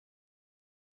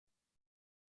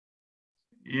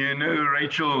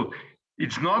 Rachel,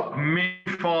 it's not many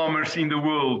farmers in the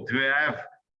world who have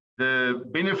the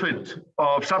benefit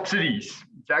of subsidies.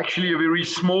 It's actually a very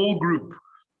small group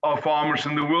of farmers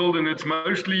in the world, and it's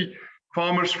mostly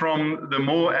farmers from the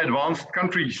more advanced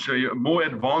countries, so more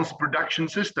advanced production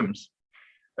systems.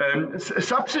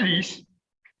 Subsidies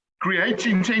create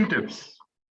incentives.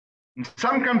 In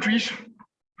some countries,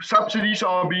 subsidies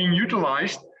are being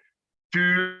utilized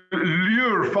to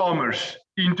lure farmers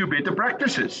into better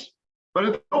practices, but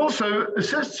it also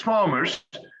assists farmers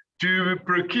to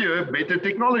procure better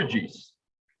technologies.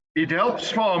 It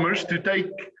helps farmers to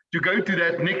go to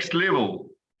that next level.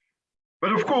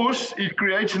 But of course, it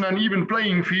creates an uneven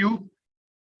playing field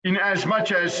in as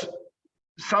much as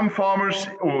some farmers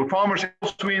or farmers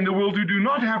elsewhere in the world who do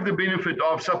not have the benefit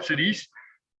of subsidies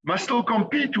must still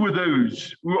compete with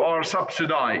those who are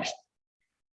subsidized.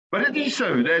 But it is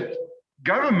so that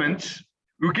governments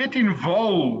who get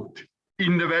involved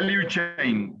in the value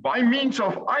chain by means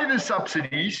of either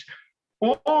subsidies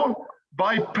or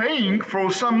by paying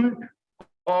for some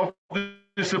of the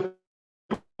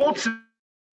support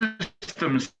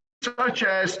systems, such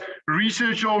as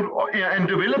research and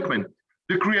development,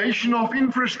 the creation of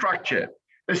infrastructure.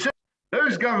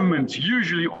 Those governments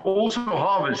usually also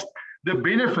harvest the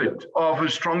benefit of a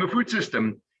stronger food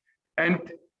system. And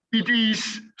it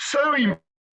is so important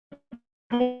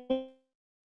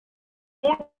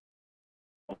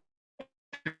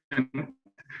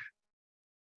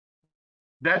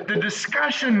that the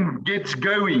discussion gets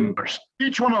going.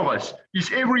 Each one of us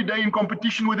is every day in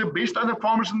competition with the best other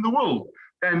farmers in the world.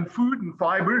 And food and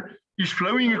fiber is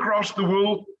flowing across the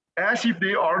world as if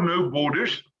there are no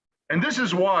borders. And this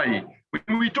is why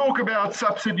when we talk about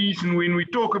subsidies and when we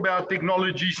talk about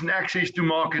technologies and access to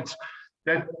markets,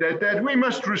 that we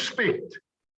must respect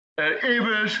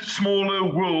ever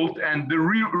smaller world and the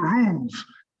rules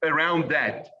around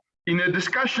that. In a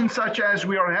discussion such as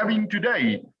we are having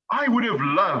today, I would have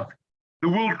loved the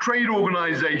World Trade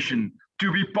Organization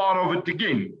to be part of it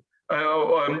again,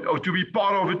 or to be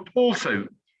part of it also,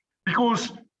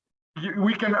 because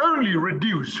we can only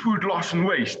reduce food loss and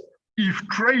waste if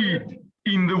trade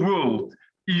in the world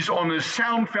is on a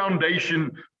sound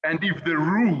foundation and if the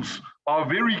rules are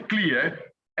very clear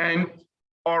and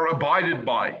are abided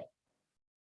by.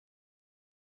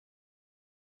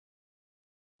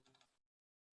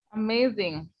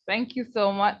 Amazing. Thank you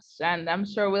so much. And I'm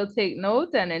sure we'll take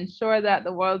note and ensure that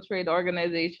the World Trade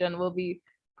Organization will be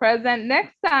present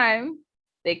next time.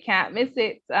 They can't miss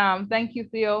it. Thank you,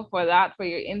 Theo, for that, for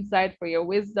your insight, for your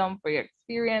wisdom, for your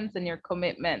experience and your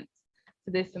commitment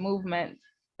to this movement.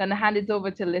 Gonna hand it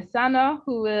over to Lisana,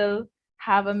 who will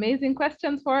have amazing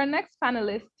questions for our next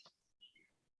panelist.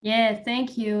 Yeah,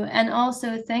 thank you. And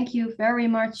also thank you very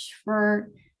much for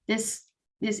this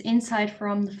insight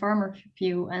from the farmer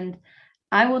view. And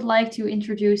I would like to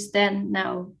introduce then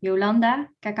now Yolanda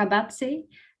Kakabatse.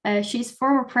 She's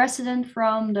former president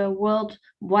from the World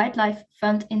Wildlife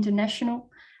Fund International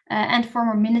and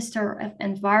former Minister of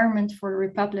Environment for the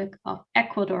Republic of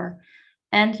Ecuador.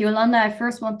 And Yolanda, I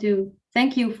first want to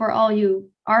thank you for all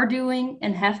you are doing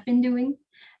and have been doing.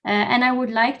 And I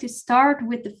would like to start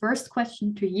with the first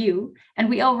question to you. And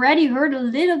we already heard a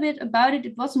little bit about it.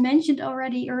 It was mentioned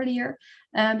already earlier,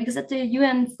 because at the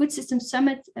UN Food Systems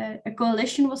Summit, a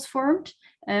coalition was formed,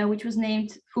 which was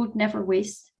named Food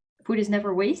is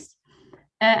Never Waste.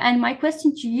 And my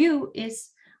question to you is,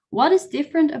 what is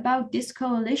different about this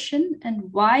coalition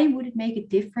and why would it make a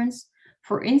difference?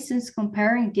 For instance,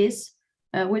 comparing this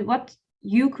with what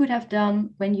you could have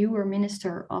done when you were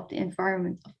Minister of the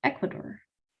Environment of Ecuador.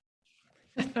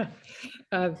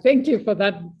 Thank you for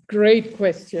that great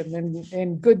question,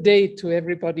 and good day to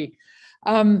everybody.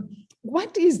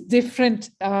 What is different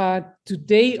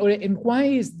today, and why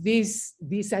is this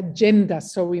agenda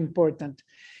so important?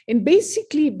 And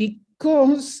basically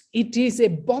because it is a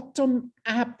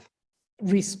bottom-up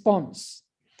response.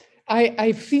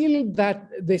 I feel that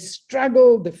the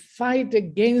struggle, the fight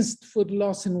against food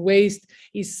loss and waste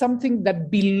is something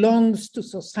that belongs to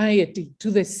society,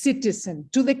 to the citizen,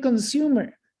 to the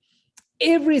consumer.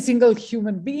 Every single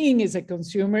human being is a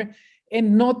consumer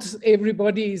and not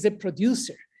everybody is a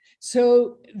producer.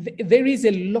 So there is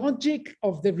a logic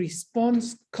of the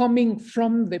response coming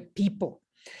from the people.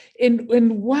 And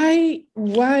why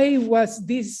was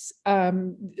this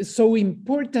so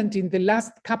important in the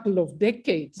last couple of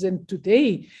decades and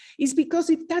today is because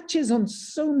it touches on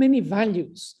so many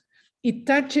values. It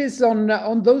touches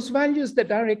on those values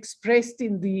that are expressed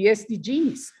in the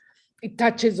SDGs. It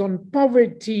touches on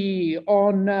poverty,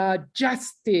 on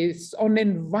justice, on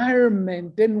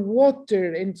environment and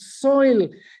water and soil,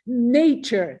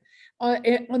 nature,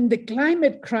 on the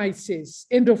climate crisis.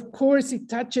 And of course, it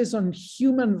touches on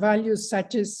human values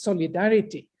such as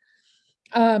solidarity.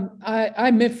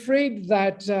 I'm afraid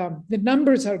that the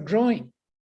numbers are growing.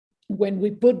 When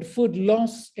we put food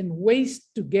loss and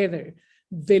waste together,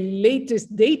 the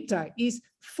latest data is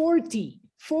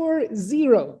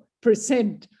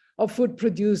 40% of food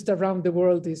produced around the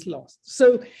world is lost.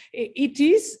 So it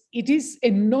is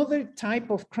another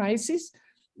type of crisis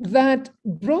that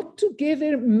brought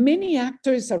together many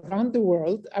actors around the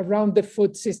world around the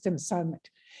Food Systems Summit.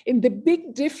 And the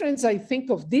big difference, I think,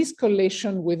 of this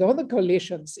coalition with other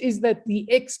coalitions is that the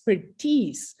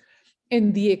expertise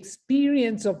and the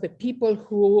experience of the people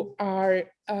who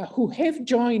have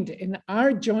joined and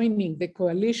are joining the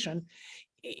coalition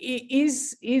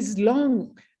is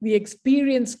long. The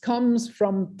experience comes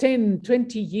from 10,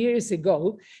 20 years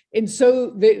ago. And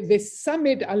so the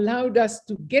summit allowed us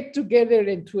to get together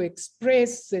and to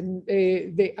express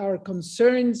our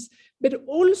concerns, but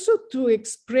also to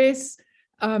express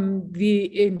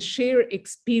and share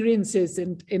experiences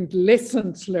and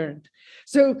lessons learned.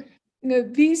 So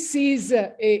this is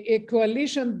a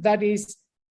coalition that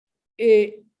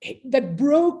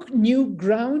broke new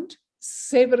ground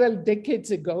several decades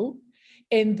ago,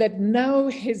 and that now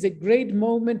has a great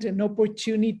moment and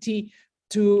opportunity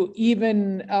to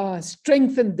even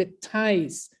strengthen the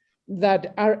ties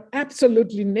that are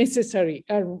absolutely necessary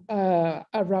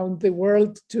around the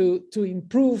world to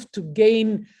improve, to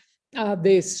gain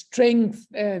the strength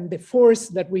and the force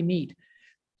that we need.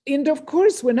 And of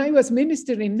course, when I was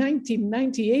minister in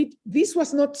 1998, this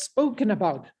was not spoken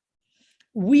about.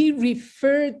 We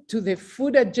referred to the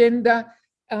food agenda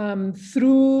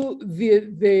through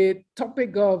the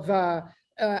topic of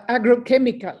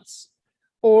agrochemicals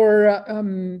or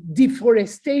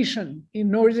deforestation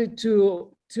in order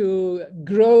to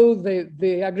grow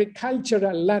the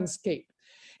agricultural landscape,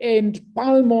 and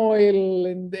palm oil,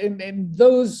 and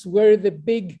those were the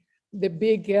big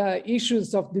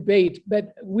issues of debate.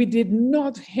 But we did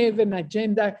not have an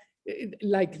agenda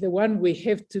like the one we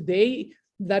have today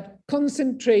that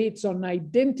concentrates on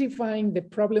identifying the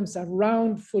problems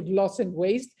around food loss and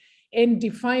waste and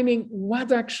defining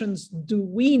what actions do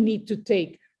we need to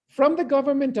take from the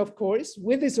government, of course,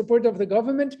 with the support of the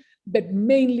government, but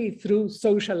mainly through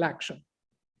social action.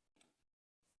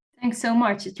 Thanks so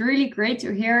much. It's really great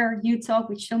to hear you talk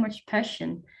with so much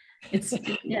passion. It's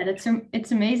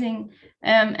it's amazing.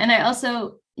 And I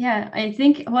also, I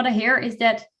think what I hear is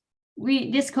that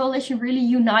this coalition really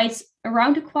unites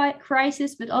around the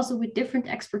crisis, but also with different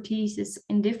expertises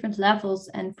in different levels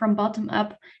and from bottom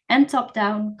up and top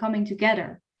down coming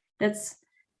together. That's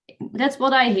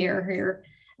what I hear here.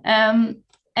 And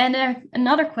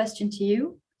another question to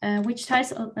you, which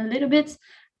ties a little bit,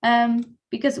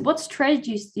 because what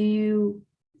strategies do you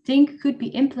think could be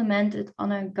implemented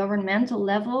on a governmental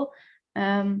level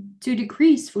to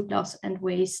decrease food loss and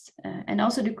waste, and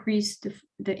also decrease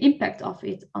the impact of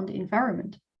it on the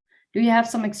environment? Do you have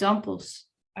some examples?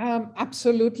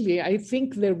 Absolutely. I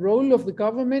think the role of the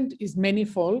government is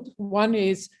manifold. One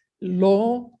is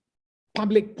law,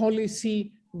 public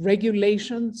policy,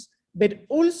 regulations, but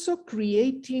also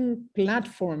creating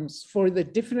platforms for the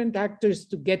different actors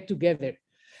to get together.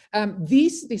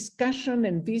 This discussion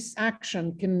and this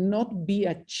action cannot be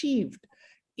achieved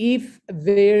if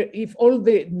all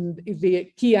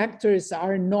the key actors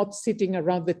are not sitting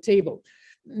around the table.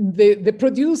 The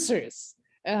producers,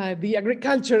 the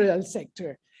agricultural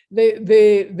sector,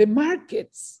 the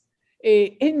markets,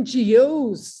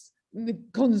 NGOs, the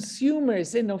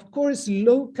consumers, and of course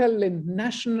local and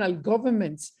national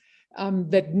governments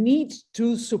that need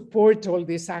to support all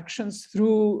these actions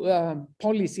through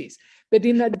policies. But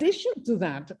in addition to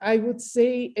that, I would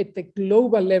say at the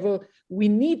global level, we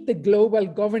need the global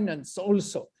governance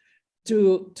also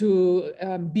to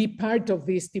be part of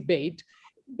this debate,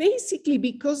 basically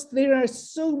because there are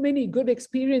so many good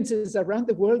experiences around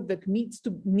the world that need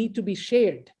to be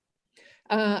shared.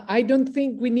 I don't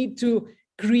think we need to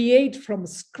create from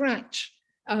scratch.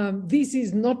 This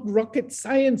is not rocket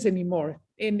science anymore.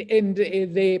 And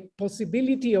the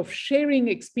possibility of sharing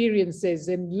experiences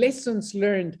and lessons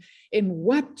learned and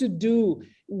what to do,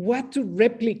 what to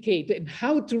replicate and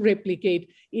how to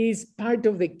replicate is part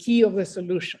of the key of the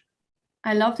solution.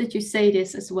 I love that you say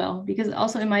this as well, because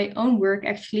also in my own work,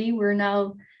 actually, we're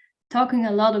now talking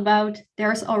a lot about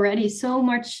there's already so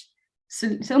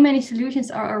many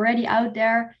solutions are already out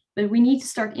there, but we need to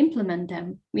start implement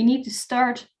them. We need to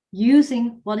start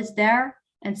using what is there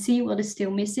and see what is still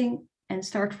missing and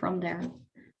start from there.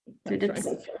 So that's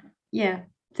right. Yeah,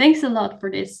 thanks a lot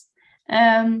for this.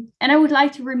 And I would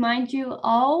like to remind you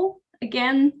all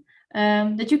again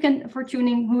that you can,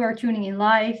 who are tuning in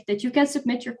live, that you can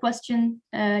submit your question,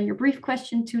 your brief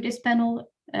question to this panel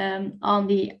on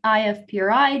the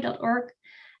IFPRI.org,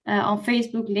 on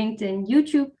Facebook, LinkedIn,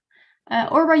 YouTube,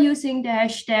 or by using the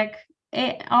hashtag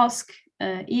 #AskEFPRI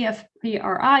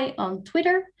on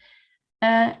Twitter.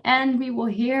 And we will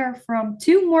hear from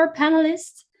 2 more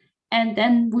panelists, and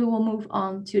then we will move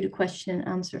on to the question and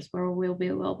answers, where we'll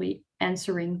be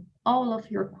answering all of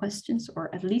your questions,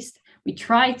 or at least we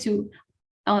try to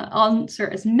answer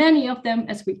as many of them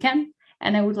as we can.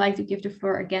 And I would like to give the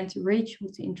floor again to Rachel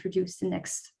to introduce the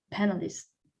next panelist.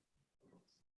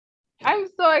 I'm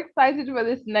so excited for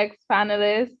this next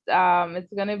panelist.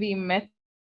 It's going to be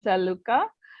Meta Luca,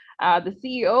 the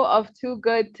CEO of Too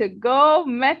Good To Go.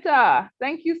 Meta,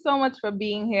 thank you so much for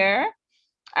being here.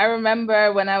 I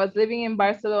remember when I was living in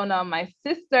Barcelona, my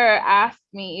sister asked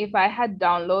me if I had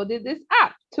downloaded this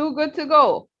app, Too Good To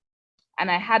Go, and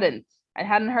I hadn't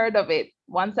heard of it.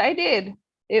 Once I did,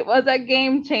 it was a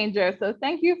game changer. So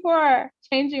thank you for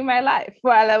changing my life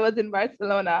while I was in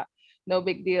Barcelona. No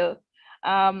big deal.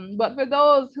 But for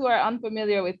those who are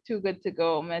unfamiliar with Too Good To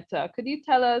Go, Meta, could you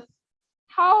tell us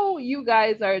how you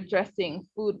guys are addressing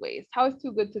food waste? How is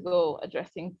Too Good To Go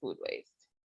addressing food waste?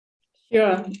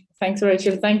 Sure. Thanks,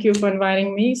 Rachel. Thank you for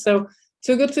inviting me. So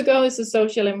Too Good To Go is a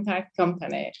social impact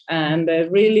company. And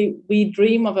really, we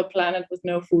dream of a planet with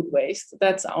no food waste.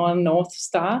 That's our North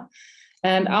Star.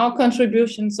 And our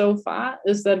contribution so far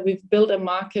is that we've built a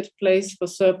marketplace for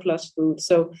surplus food.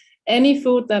 So any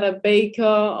food that a baker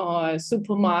or a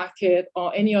supermarket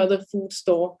or any other food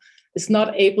store is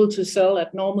not able to sell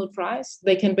at normal price,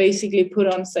 they can basically put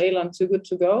on sale on Too Good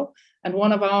To Go. and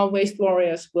one of our waste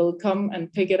warriors will come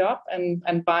and pick it up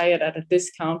and buy it at a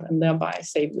discount and thereby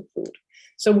save the food.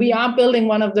 So we are building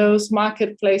one of those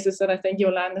marketplaces that I think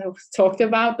Yolanda talked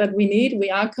about that we need. We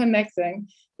are connecting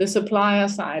the supplier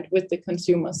side with the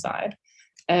consumer side.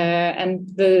 And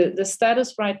the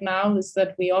status right now is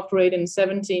that we operate in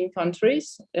 17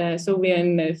 countries. So we're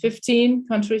in 15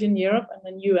 countries in Europe and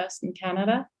then US and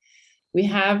Canada. We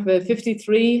have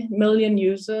 53 million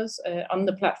users on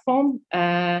the platform.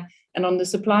 And on the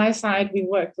supply side, we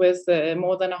work with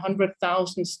more than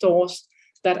 100,000 stores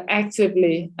that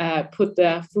actively put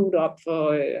their food up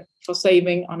for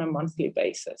saving on a monthly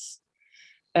basis.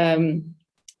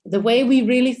 The way we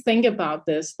really think about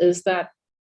this is that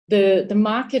the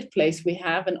marketplace we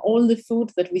have and all the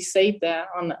food that we save there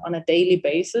on a daily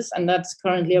basis, and that's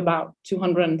currently about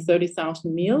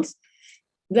 230,000 meals,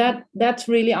 that's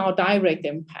really our direct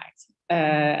impact.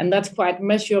 And that's quite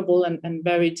measurable and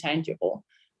very tangible.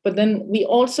 But then we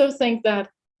also think that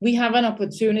we have an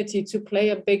opportunity to play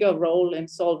a bigger role in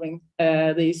solving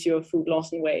the issue of food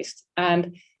loss and waste.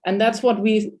 And that's what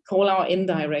we call our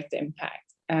indirect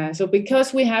impact. So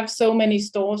because we have so many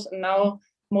stores and now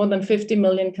more than 50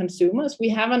 million consumers, we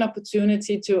have an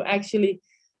opportunity to actually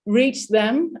reach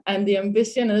them. And the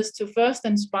ambition is to first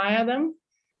inspire them.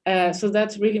 So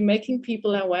that's really making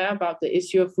people aware about the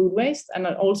issue of food waste and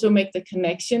also make the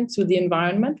connection to the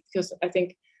environment, because I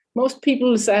think most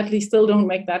people sadly still don't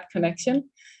make that connection.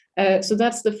 So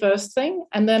that's the first thing.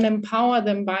 And then empower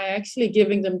them by actually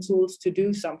giving them tools to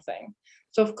do something.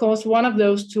 So of course, one of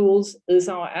those tools is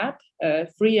our app, a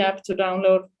free app to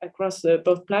download across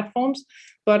both platforms.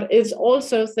 But it's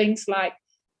also things like,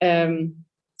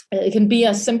 it can be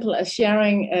as simple as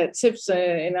sharing tips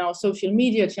in our social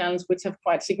media channels, which have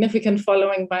quite significant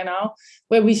following by now,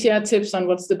 where we share tips on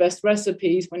what's the best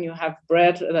recipes when you have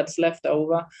bread that's left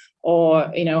over,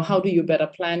 or how do you better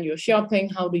plan your shopping,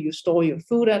 how do you store your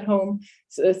food at home,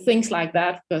 so things like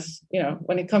that. Because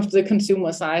when it comes to the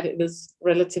consumer side, it is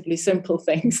relatively simple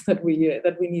things that we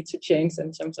need to change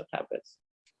in terms of habits.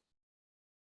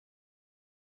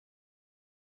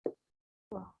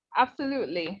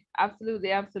 Absolutely.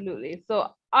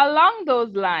 So along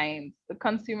those lines, the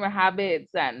consumer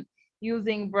habits and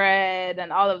using bread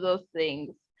and all of those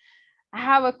things, I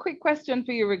have a quick question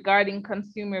for you regarding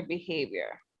consumer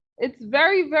behavior. It's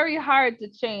very, very hard to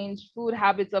change food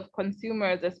habits of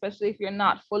consumers, especially if you're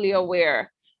not fully aware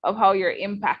of how you're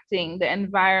impacting the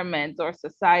environment or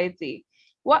society.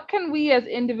 What can we as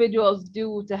individuals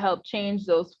do to help change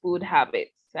those food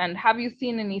habits? And have you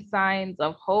seen any signs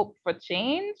of hope for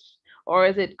change, or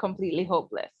is it completely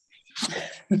hopeless?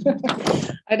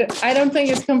 I don't think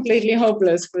it's completely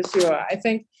hopeless, for sure. I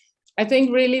think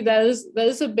really there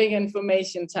is a big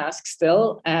information task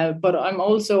still, but I'm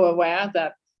also aware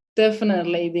that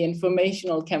definitely the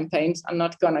informational campaigns are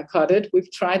not going to cut it.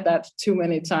 We've tried that too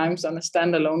many times on a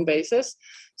standalone basis.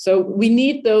 So we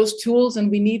need those tools,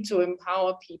 and we need to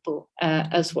empower people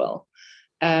as well.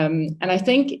 And I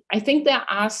think there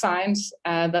are signs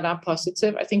that are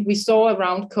positive. I think we saw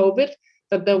around COVID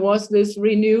that there was this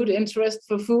renewed interest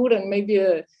for food and maybe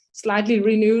a slightly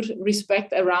renewed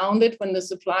respect around it when the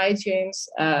supply chains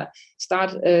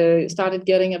started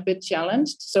getting a bit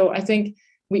challenged. So I think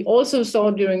we also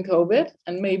saw during COVID,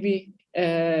 and maybe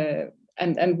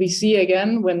and we see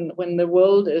again when the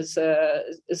world is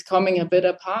coming a bit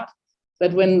apart,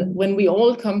 that when we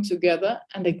all come together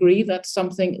and agree that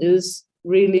something is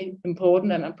really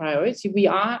important and a priority, we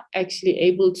are actually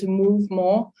able to move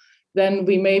more than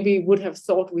we maybe would have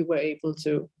thought we were able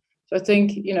to. So I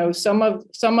think some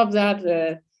of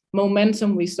that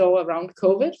momentum we saw around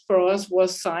COVID for us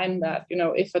was sign that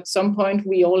if at some point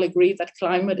we all agree that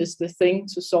climate is the thing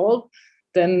to solve,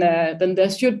 then there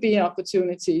should be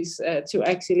opportunities to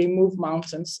actually move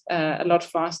mountains a lot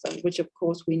faster, which of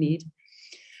course we need.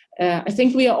 I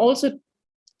think we are also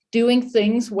doing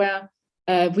things where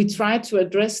we try to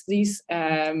address this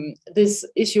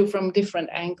issue from different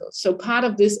angles. So part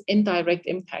of this indirect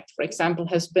impact, for example,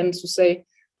 has been to say,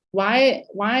 why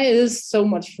is so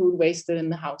much food wasted in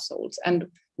the households? And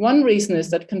one reason is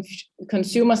that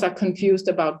consumers are confused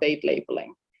about date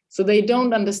labeling. So they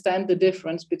don't understand the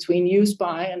difference between use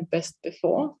by and best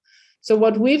before. So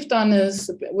what we've done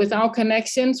is, with our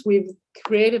connections, we've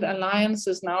created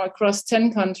alliances now across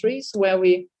 10 countries where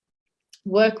we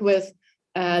work with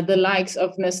the likes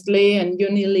of Nestlé and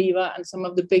Unilever and some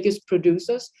of the biggest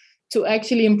producers to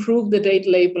actually improve the date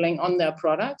labeling on their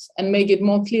products and make it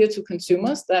more clear to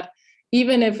consumers that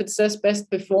even if it says best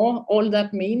before, all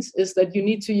that means is that you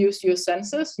need to use your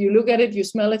senses. You look at it, you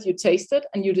smell it, you taste it,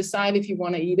 and you decide if you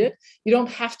want to eat it. You don't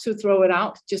have to throw it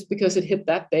out just because it hit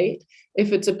that date.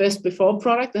 If it's a best before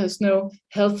product, there's no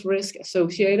health risk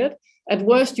associated. At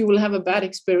worst, you will have a bad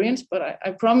experience, but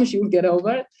I promise you will get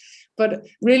over it. But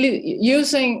really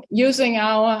using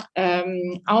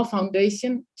our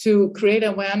foundation to create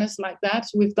awareness like that.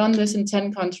 We've done this in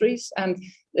 10 countries, and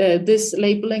this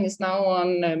labeling is now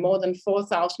on more than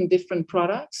 4,000 different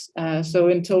products. So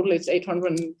in total, it's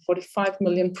 845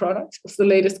 million products, was the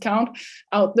latest count,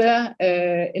 out there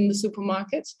in the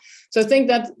supermarkets. So I think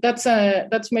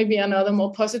that's maybe another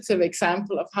more positive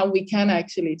example of how we can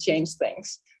actually change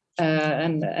things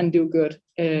and do good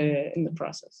in the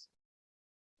process.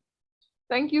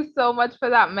 Thank you so much for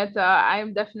that, Meta.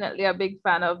 I'm definitely a big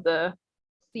fan of the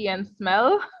see and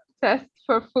smell test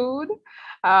for food.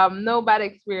 No bad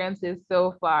experiences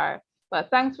so far, but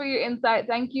thanks for your insight.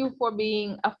 Thank you for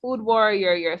being a food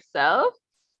warrior yourself.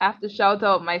 I have to shout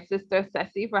out my sister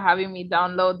Ceci for having me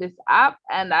download this app,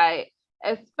 and I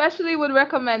especially would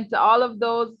recommend to all of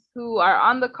those who are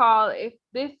on the call, if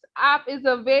this app is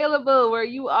available where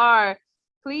you are,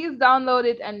 please download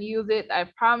it and use it.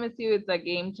 I promise you it's a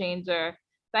game changer.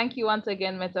 Thank you once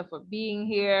again, Meta, for being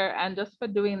here and just for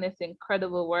doing this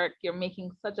incredible work. You're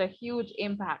making such a huge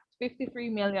impact. 53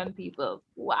 million people.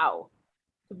 Wow.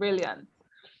 Brilliant.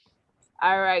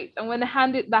 All right. I'm going to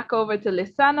hand it back over to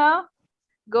Lisana.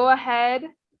 Go ahead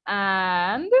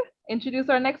and introduce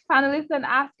our next panelist and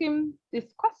ask him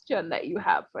this question that you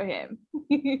have for him.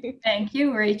 Thank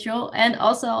you, Rachel. And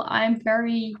also, I'm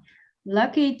very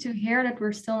lucky to hear that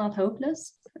we're still not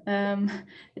hopeless.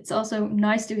 It's also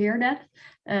nice to hear that.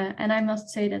 And I must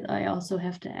say that I also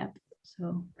have the app.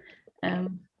 So,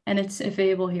 and it's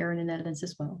available here in the Netherlands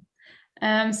as well.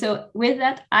 So with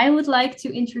that, I would like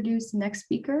to introduce the next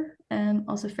speaker.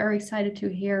 Also very excited to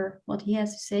hear what he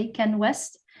has to say, Ken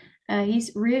West.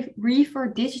 He's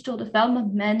Reefer Digital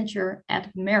Development Manager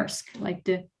at Maersk, like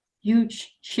the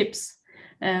huge ships,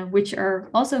 which are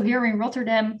also here in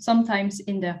Rotterdam, sometimes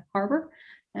in the harbor,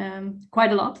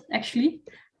 quite a lot actually.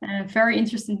 Very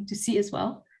interesting to see as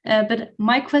well. But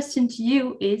my question to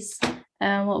you is,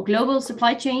 well, global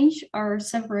supply chains are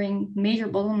suffering major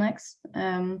bottlenecks.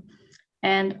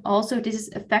 And also this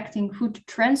is affecting food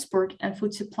transport and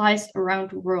food supplies around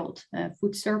the world,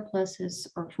 food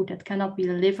surpluses or food that cannot be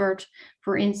delivered,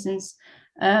 for instance.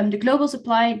 The global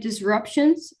supply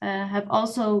disruptions have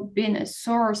also been a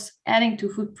source adding to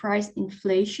food price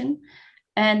inflation,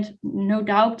 and no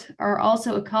doubt are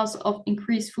also a cause of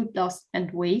increased food loss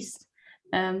and waste.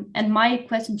 And my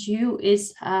question to you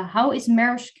is, how is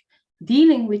Maersk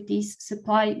dealing with these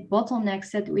supply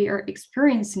bottlenecks that we are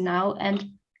experiencing now, and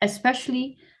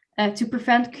especially to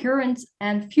prevent current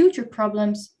and future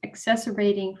problems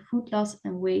exacerbating food loss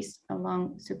and waste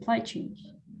along supply chains?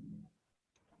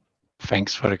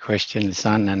 Thanks for the question,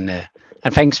 Lisanne,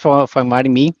 and thanks for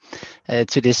inviting me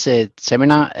to this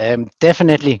seminar.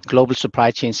 Definitely, global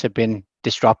supply chains have been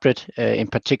disrupted, in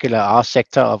particular our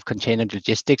sector of container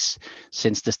logistics,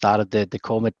 since the start of the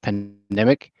COVID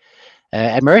pandemic.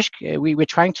 At Maersk, we're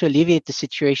trying to alleviate the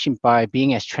situation by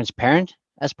being as transparent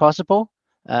as possible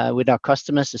with our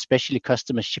customers, especially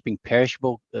customers shipping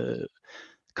perishable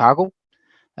cargo,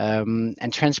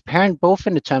 and transparent both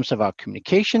in the terms of our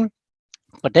communication,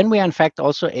 but then we are in fact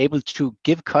also able to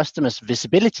give customers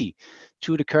visibility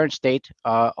to the current state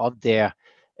of their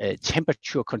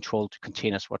temperature controlled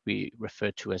containers, what we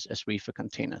refer to as reefer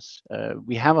containers.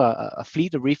 We have a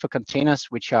fleet of reefer containers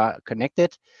which are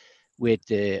connected with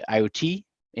IoT,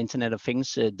 Internet of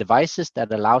Things devices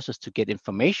that allows us to get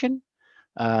information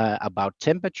about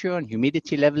temperature and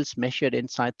humidity levels measured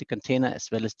inside the container, as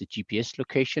well as the GPS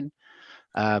location,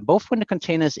 both when the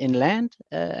container is inland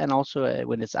and also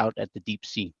when it's out at the deep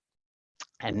sea.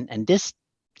 And this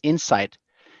insight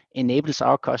enables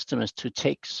our customers to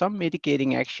take some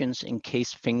mitigating actions in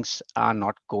case things are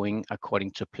not going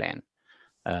according to plan.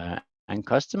 And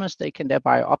customers, they can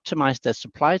thereby optimize their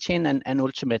supply chain and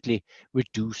ultimately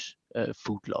reduce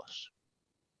food loss.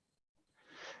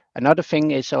 Another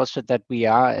thing is also that we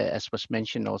are, as was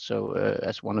mentioned also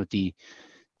as one of the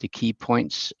key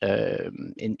points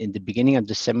in the beginning of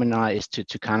the seminar, is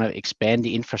to kind of expand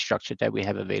the infrastructure that we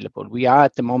have available. We are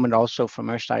at the moment also from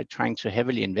our side trying to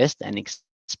heavily invest and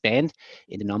expand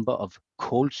in the number of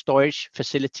cold storage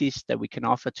facilities that we can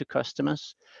offer to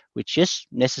customers, which is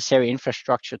necessary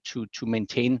infrastructure to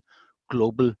maintain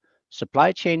global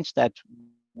supply chains that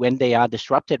when they are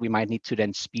disrupted, we might need to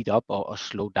then speed up or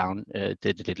slow down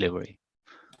the delivery.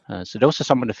 So those are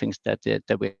some of the things that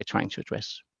we're trying to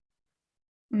address.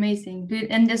 Amazing.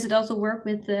 And does it also work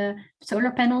with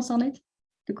solar panels on it,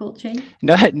 the cold chain?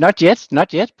 No, not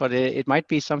yet, but it might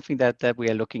be something that we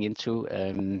are looking into.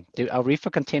 Our reefer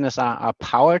containers are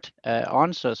powered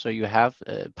on, so you have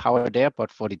power there,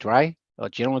 but for the dry or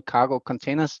general cargo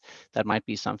containers, that might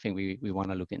be something we want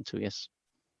to look into, yes.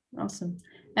 Awesome.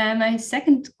 My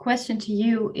second question to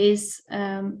you is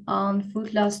on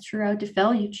food loss throughout the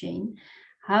value chain.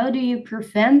 How do you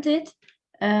prevent it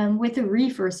with the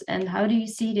reefers, and how do you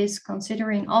see this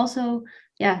considering also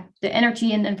the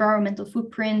energy and environmental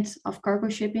footprint of cargo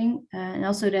shipping, and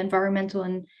also the environmental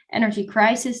and energy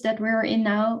crisis that we're in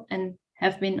now and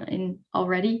have been in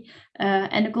already,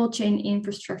 and the cold chain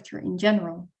infrastructure in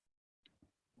general?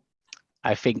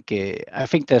 I think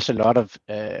there's a lot of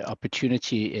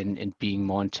opportunity in being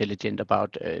more intelligent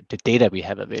about the data we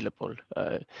have available.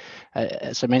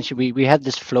 As I mentioned, we had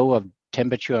this flow of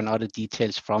temperature and other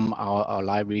details from our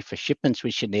live reefer shipments,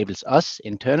 which enables us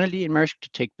internally in Maersk to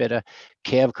take better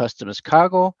care of customers'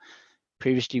 cargo.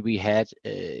 Previously, we had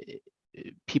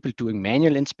people doing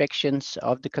manual inspections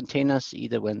of the containers,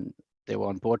 either when they were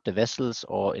on board the vessels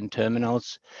or in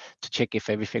terminals, to check if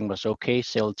everything was okay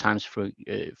several times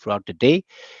throughout the day.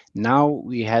 Now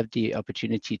we have the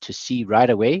opportunity to see right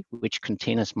away which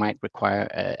containers might require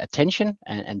attention,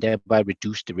 and thereby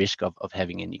reduce the risk of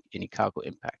having any cargo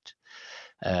impact.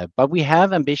 But we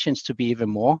have ambitions to be even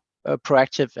more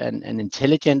proactive and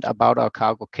intelligent about our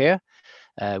cargo care.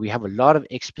 We have a lot of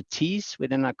expertise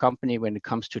within our company when it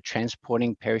comes to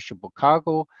transporting perishable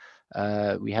cargo.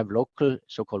 We have local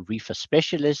so-called reefer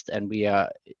specialists, and we are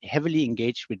heavily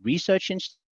engaged with research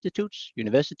institutes,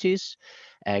 universities,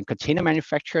 and container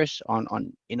manufacturers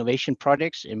on innovation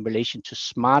projects in relation to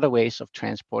smarter ways of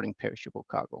transporting perishable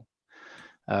cargo.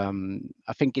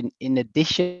 I think in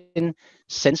addition,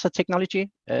 sensor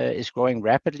technology is growing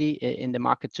rapidly in the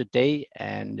market today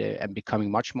and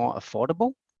becoming much more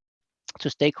affordable to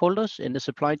stakeholders in the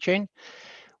supply chain,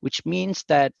 which means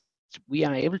that we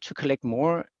are able to collect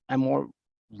more and more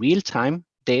real-time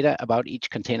data about each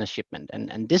container shipment.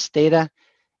 And this data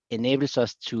enables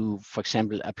us to, for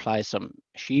example, apply some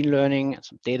machine learning and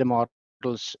some data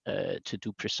models to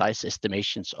do precise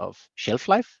estimations of shelf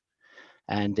life.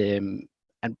 And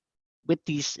with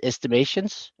these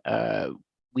estimations,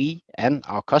 we and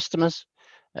our customers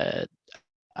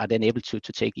are then able to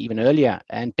take even earlier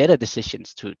and better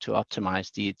decisions to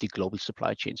optimize the global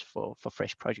supply chains for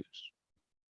fresh produce.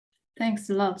 Thanks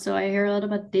a lot. So I hear a lot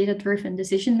about data-driven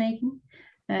decision making.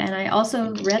 And I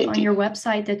also read on your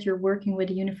website that you're working with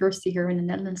a university here in the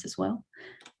Netherlands as well.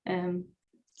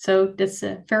 So that's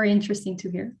very interesting to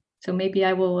hear. So maybe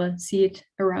I will see it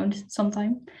around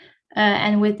sometime.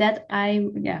 And with that,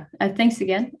 thanks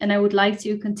again. And I would like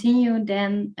to continue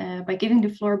then by giving the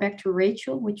floor back to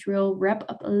Rachel, which will wrap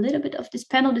up a little bit of this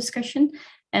panel discussion.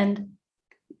 And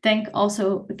thank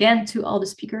also again to all the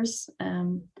speakers.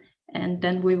 And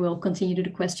then we will continue to the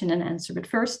question and answer. But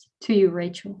first, to you,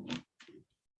 Rachel.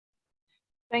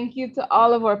 Thank you to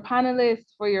all of our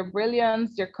panelists for your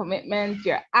brilliance, your commitment,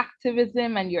 your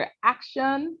activism, and your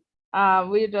action.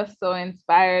 We're just so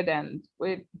inspired, and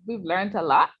we've learned a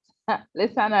lot.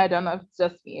 Listen, I don't know if it's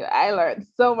just me. I learned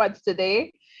so much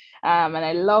today, and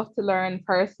I love to learn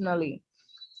personally.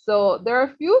 So there are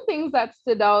a few things that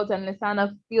stood out, and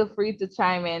Lisana, feel free to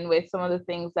chime in with some of the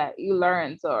things that you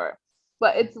learned.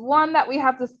 But it's one that we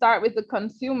have to start with the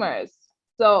consumers.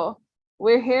 So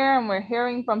we're here and we're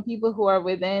hearing from people who are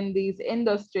within these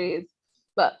industries,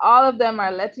 but all of them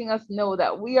are letting us know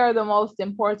that we are the most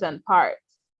important part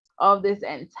of this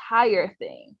entire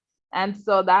thing. And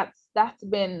so that's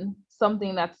been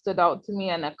something that stood out to me,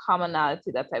 and a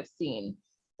commonality that I've seen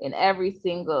in every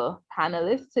single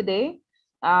panelist today.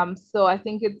 So I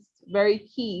think it's very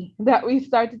key that we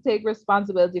start to take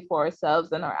responsibility for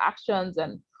ourselves and our actions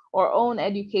and our own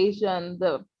education.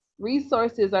 The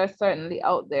resources are certainly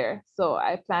out there, so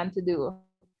I plan to do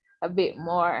a bit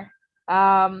more.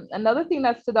 Another thing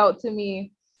that stood out to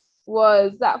me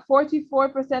was that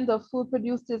 44% of food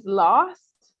produced is lost.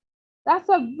 That's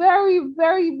a very,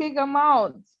 very big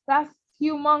amount. That's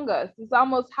humongous. It's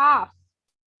almost half.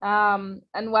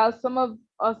 And while some of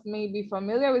us may be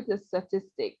familiar with this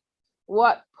statistic,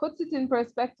 what puts it in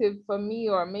perspective for me,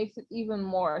 or makes it even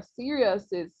more serious,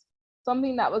 is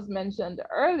something that was mentioned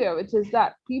earlier, which is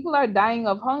that people are dying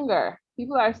of hunger.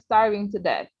 People are starving to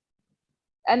death.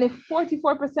 And if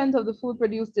 44% of the food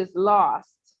produced is lost,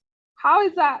 how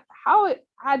is that? How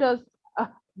does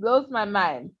blows my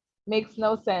mind. Makes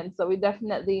no sense. So we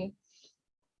definitely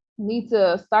need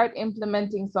to start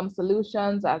implementing some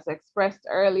solutions. As expressed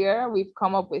earlier, we've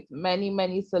come up with many,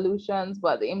 many solutions,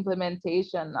 but the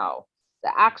implementation now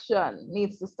the action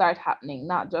needs to start happening,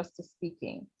 not just the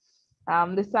speaking.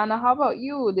 Lisana, how about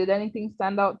you? Did anything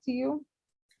stand out to you?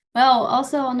 Well,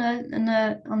 also on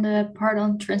the part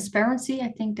on transparency,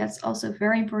 I think that's also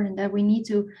very important, that we need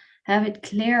to have it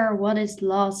clear what is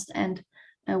lost and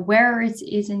where it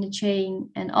is in the chain.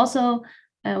 And also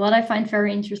what I find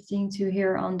very interesting to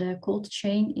hear on the cold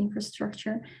chain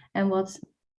infrastructure and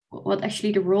what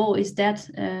actually the role is that.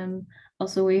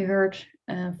 Also we heard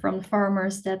from the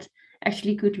farmers that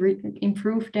actually could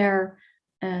improve their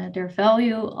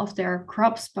value of their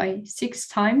crops by 6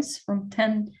 times, from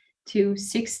 10 to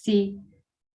 60,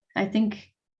 I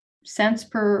think, cents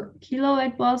per kilo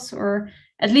it was, or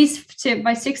at least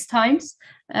by 6 times.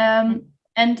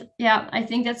 And yeah, I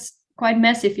think that's quite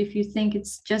massive if you think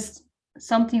it's just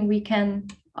something we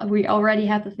already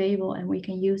have available and we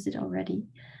can use it already.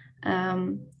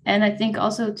 And I think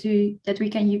also that we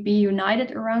can be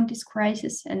united around this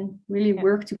crisis and really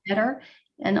work together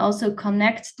and also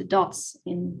connect the dots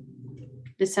in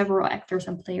the several actors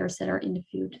and players that are in the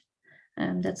field.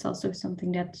 That's also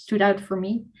something that stood out for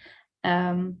me.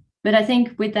 But I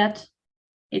think with that,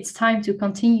 it's time to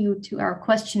continue to our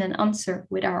question and answer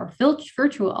with our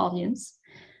virtual audience,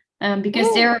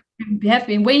 because they have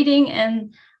been waiting,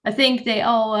 and I think they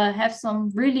all have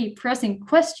some really pressing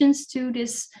questions to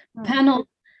this panel.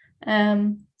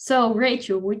 So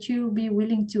Rachel, would you be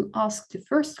willing to ask the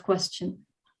first question?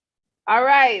 All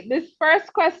right, this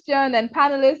first question, and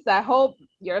panelists, I hope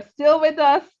you're still with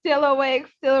us, still awake,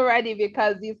 still ready,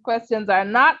 because these questions are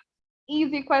not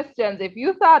easy questions. If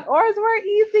you thought ours were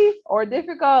easy or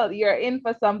difficult, you're in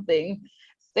for something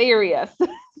serious.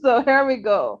 So here we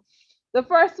go. The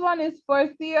first one is for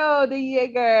Theo the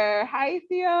Jaeger. Hi,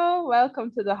 Theo.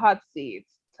 Welcome to the hot seat.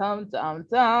 Tum, tum,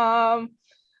 tum.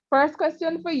 First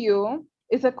question for you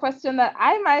is a question that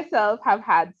I myself have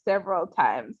had several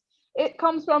times. It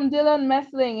comes from Dylan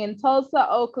Messling in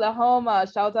Tulsa, Oklahoma.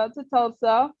 Shout out to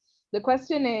Tulsa. The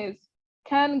question is,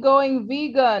 can going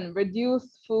vegan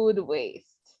reduce food waste?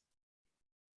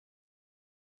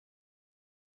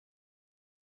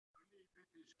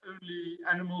 Only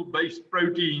animal-based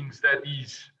proteins that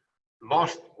is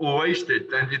lost or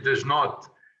wasted, and it is not.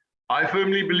 I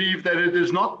firmly believe that it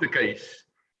is not the case.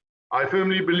 I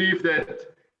firmly believe that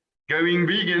going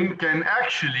vegan can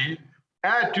actually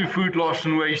add to food loss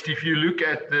and waste if you look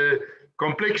at the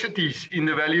complexities in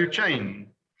the value chain.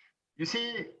 You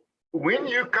see, when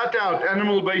you cut out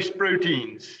animal-based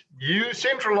proteins, you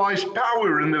centralize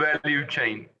power in the value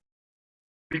chain.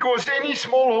 Because any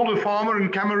smallholder farmer in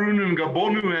Cameroon and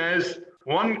Gabon who has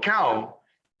 1 cow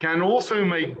can also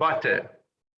make butter.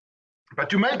 But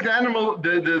to make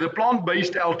the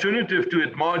plant-based alternative to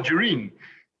it, margarine,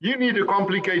 you need a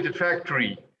complicated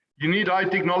factory. You need high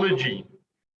technology.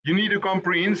 You need a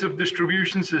comprehensive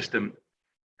distribution system.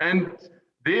 And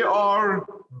there are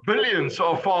billions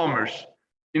of farmers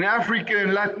in Africa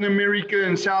and Latin America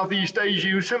and Southeast Asia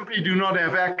who simply do not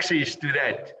have access to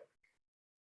that.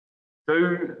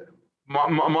 So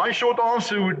my short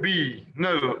answer would be,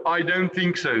 no, I don't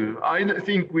think so. I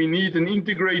think we need an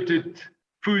integrated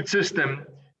food system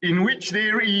in which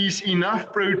there is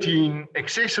enough protein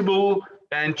accessible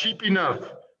and cheap enough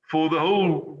for the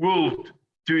whole world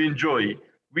to enjoy.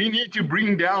 We need to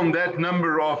bring down that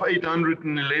number of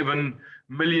 811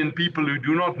 million people who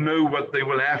do not know what they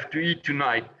will have to eat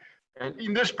tonight. And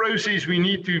in this process, we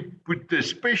need to put the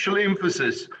special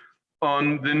emphasis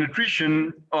on the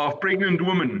nutrition of pregnant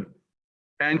women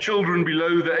and children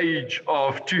below the age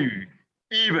of 2,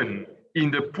 even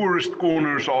in the poorest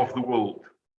corners of the world.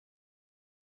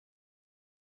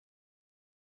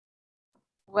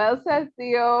 Well said,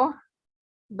 Theo.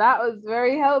 That was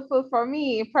very helpful for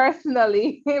me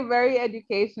personally, very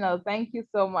educational. Thank you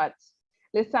so much.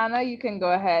 Lisana, you can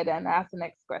go ahead and ask the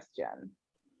next question.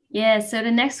 Yeah, so the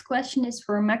next question is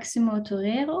for Maximo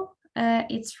Torero.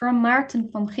 It's from Maarten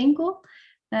van Ginkel.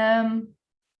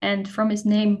 And from his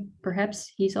name,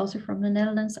 perhaps he's also from the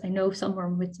Netherlands. I know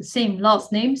someone with the same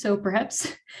last name, so perhaps.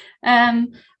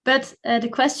 But the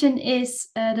question is,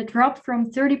 the drop from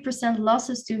 30%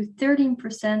 losses to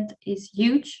 13% is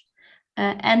huge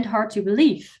and hard to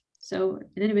believe. So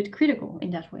a little bit critical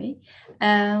in that way.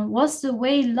 Was the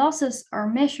way losses are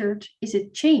measured, is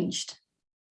it changed?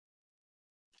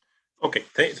 Okay,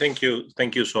 thank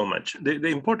you so much. The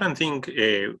important thing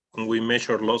when we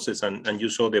measure losses, and you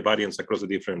saw the variance across the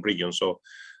different regions, so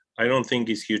I don't think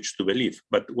it's huge to believe.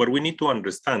 But what we need to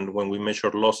understand when we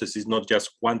measure losses is not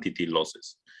just quantity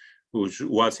losses, which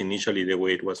was initially the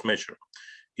way it was measured.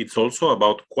 It's also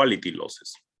about quality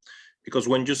losses. Because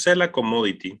when you sell a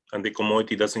commodity and the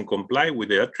commodity doesn't comply with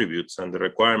the attributes and the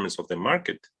requirements of the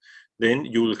market, then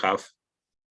you will have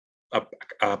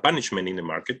a punishment in the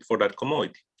market for that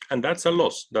commodity. And that's a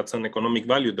loss. That's an economic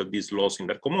value that is lost in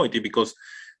that commodity, because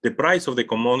the price of the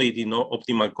commodity in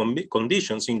optimal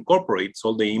conditions incorporates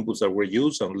all the inputs that were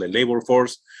used on the labor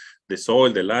force, the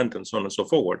soil, the land, and so on and so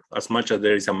forth, as much as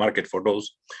there is a market for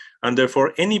those. And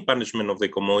therefore, any punishment of the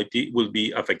commodity will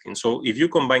be affecting. So if you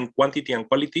combine quantity and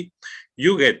quality,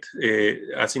 you get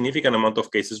a significant amount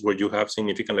of cases where you have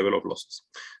significant level of losses.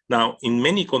 Now, in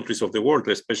many countries of the world,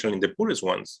 especially in the poorest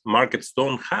ones, markets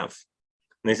don't have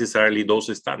necessarily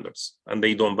those standards, and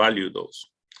they don't value those.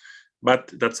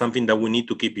 But that's something that we need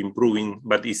to keep improving,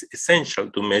 but it's essential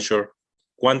to measure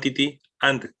quantity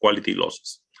and quality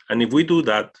losses. And if we do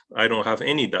that, I don't have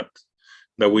any doubt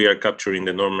that we are capturing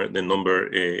the number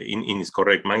in its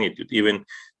correct magnitude. Even,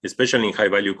 especially in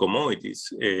high-value commodities,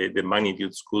 the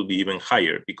magnitudes could be even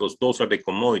higher, because those are the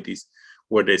commodities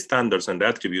where the standards and the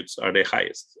attributes are the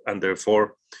highest. And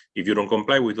therefore, if you don't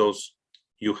comply with those,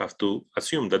 you have to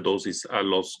assume that those is a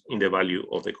loss in the value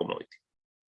of the commodity.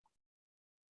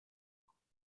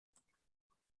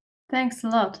 Thanks a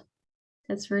lot.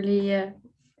 That's really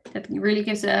that really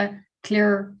gives a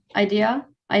clear idea.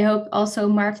 I hope also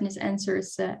Martin's answer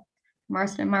is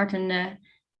Martin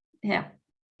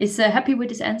is happy with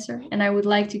his answer, and I would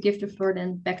like to give the floor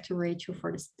then back to Rachel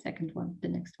for the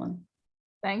next one.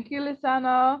 Thank you,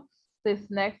 Lisana.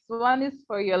 This next one is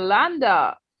for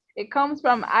Yolanda. It comes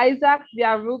from Isaac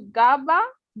Diarugaba.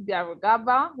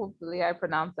 Hopefully I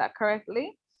pronounced that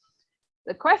correctly.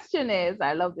 The question is,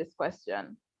 I love this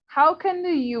question. How can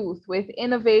the youth with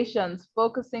innovations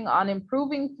focusing on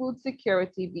improving food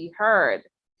security be heard?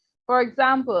 For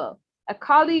example, a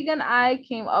colleague and I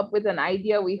came up with an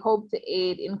idea we hope to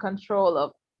aid in control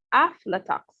of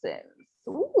aflatoxins.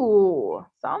 Ooh,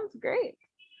 sounds great.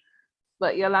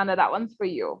 But Yolanda, that one's for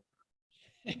you.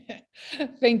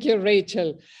 Thank you,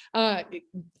 Rachel.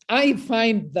 I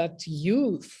find that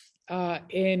youth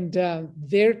and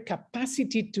their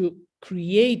capacity to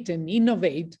create and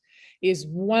innovate is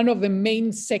one of the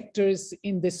main sectors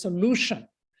in the solution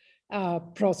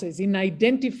process, in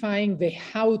identifying the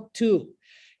how-to.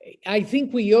 I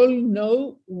think we all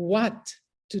know what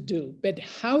to do, but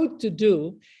how to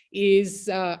do is,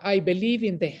 I believe,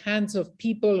 in the hands of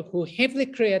people who have the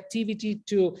creativity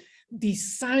to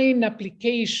design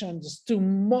applications, to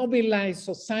mobilize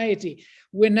society.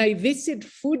 When I visit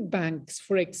food banks,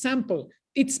 for example,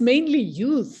 it's mainly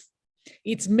youth.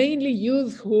 It's mainly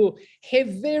youth who have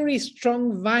very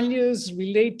strong values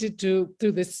related to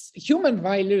this human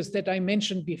values that I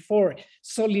mentioned before,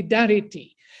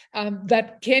 solidarity,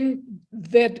 that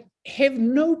have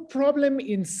no problem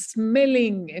in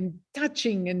smelling and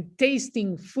touching and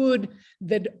tasting food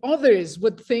that others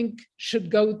would think should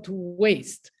go to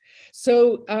waste.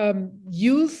 So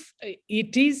youth,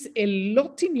 it is a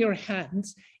lot in your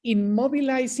hands in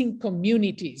mobilizing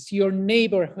communities, your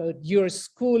neighborhood, your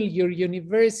school, your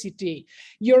university,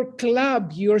 your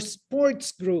club, your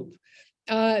sports group.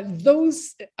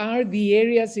 Those are the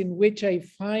areas in which I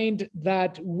find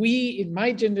that we, in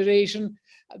my generation,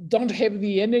 don't have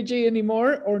the energy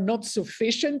anymore, or not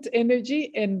sufficient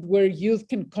energy, and where youth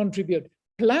can contribute,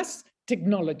 plus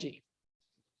technology.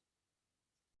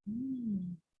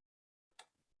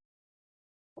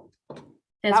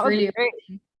 That's really great.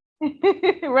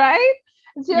 Right?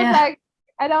 It's just like,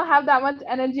 I don't have that much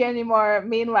energy anymore.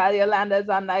 Meanwhile, Yolanda's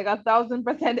on like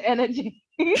 1,000% energy.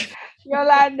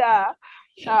 Yolanda.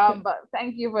 But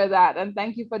thank you for that. And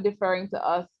thank you for deferring to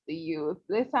us, the youth.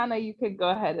 Lisana, you could go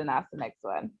ahead and ask the next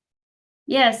one.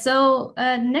 Yeah, so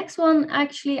next one,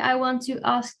 actually, I want to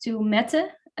ask to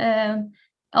Mette.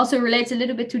 Also relates a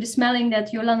little bit to the smelling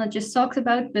that Yolanda just talked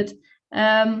about. But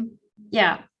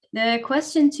yeah, the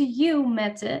question to you,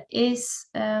 Mette, is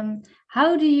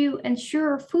how do you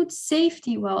ensure food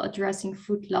safety while addressing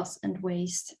food loss and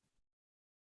waste?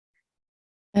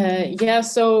 Yeah,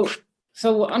 so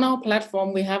on our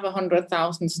platform, we have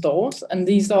 100,000 stores, and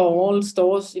these are all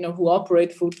stores, who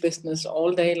operate food business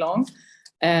all day long.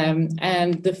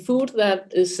 And the food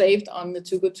that is saved on the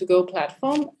Too Good To Go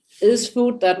platform is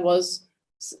food that was,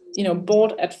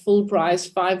 bought at full price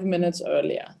 5 minutes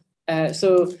earlier.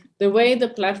 So the way the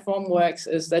platform works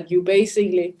is that you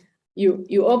basically,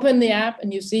 you open the app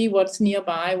and you see what's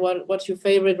nearby, what's your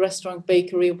favorite restaurant,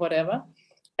 bakery, whatever.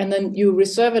 And then you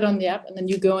reserve it on the app, and then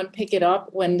you go and pick it up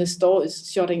when the store is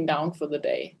shutting down for the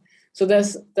day. So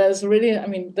there's really,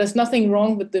 there's nothing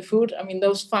wrong with the food.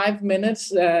 Those 5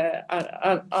 minutes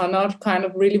are not kind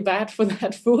of really bad for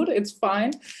that food. It's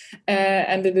fine.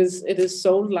 And it is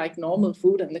sold like normal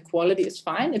food, and the quality is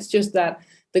fine. It's just that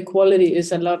the quality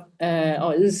is a lot,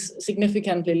 or is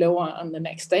significantly lower on the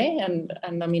next day. And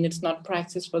it's not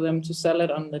practice for them to sell it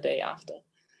on the day after.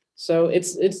 So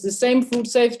it's the same food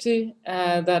safety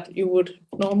that you would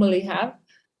normally have,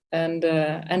 and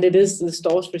it is the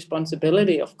store's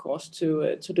responsibility, of course,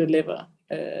 to deliver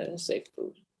safe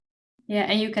food. Yeah,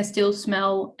 and you can still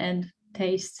smell and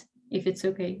taste if it's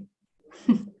okay.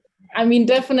 I mean,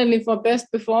 definitely for best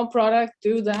before product,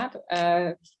 do that.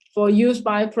 For use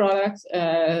by product,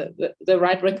 the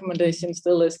right recommendation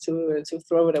still is to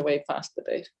throw it away past the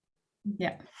date.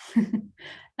 Yeah.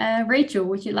 Rachel,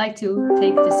 would you like to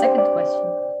take the second question?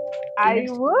 I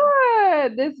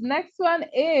would. This next one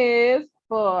is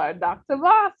for Dr.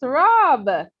 Voss, Rob.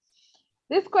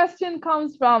 This question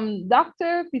comes from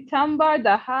Dr. Pitambar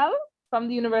Dahal from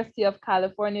the University of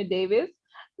California, Davis.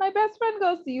 My best friend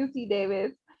goes to UC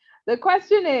Davis. The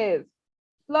question is,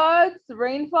 floods,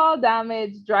 rainfall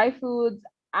damage dry foods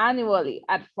annually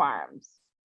at farms,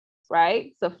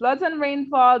 right? So floods and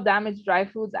rainfall damage dry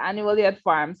foods annually at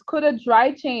farms. Could a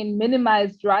dry chain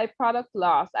minimize dry product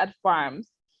loss at farms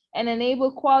and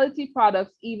enable quality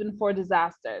products even for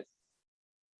disasters?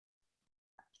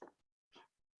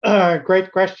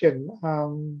 Great question.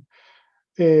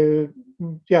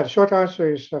 Yeah, the short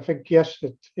answer is, I think, yes,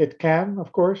 it can,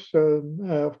 of course.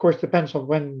 Of course, depends on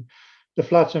when the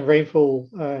floods and rainfall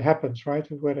happens, right?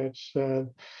 Whether it's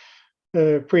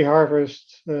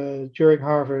pre-harvest, during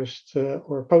harvest,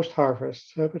 or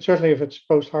post-harvest. But certainly if it's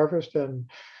post-harvest, then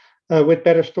with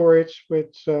better storage,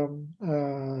 with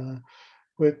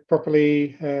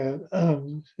properly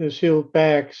sealed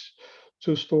bags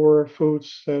to store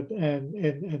foods and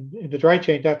in the dry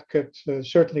chain, that could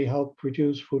certainly help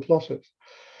reduce food losses.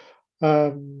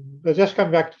 But just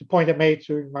coming back to the point I made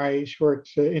during my short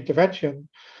intervention,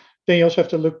 then you also have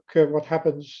to look at what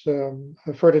happens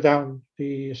further down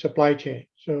the supply chain.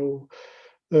 So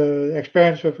the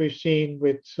experience that we've seen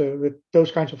with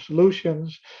those kinds of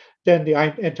solutions, then the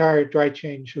entire dry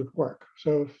chain should work.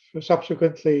 So if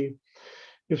subsequently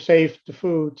you've saved the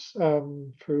foods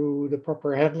through the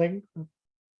proper handling,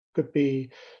 could be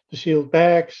the sealed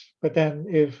bags, but then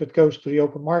if it goes to the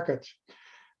open market,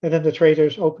 and then the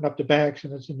traders open up the bags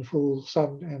and it's in the full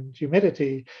sun and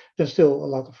humidity, then still a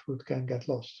lot of food can get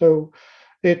lost. So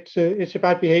it's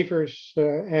about behaviors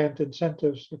and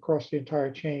incentives across the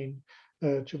entire chain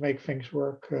to make things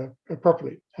work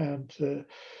properly. And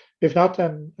if not,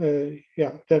 then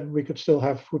then we could still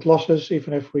have food losses,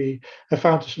 even if we have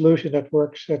found a solution that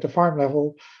works at the farm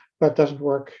level, but doesn't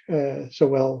work so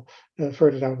well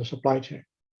further down the supply chain.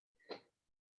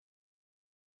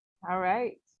 All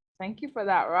right. Thank you for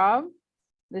that, Rob.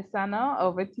 Lisana,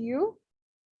 over to you.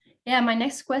 Yeah, my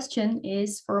next question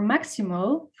is for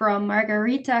Maximo from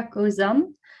Margarita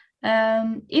Kozan.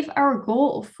 If our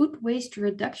goal of food waste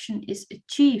reduction is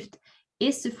achieved,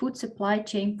 is the food supply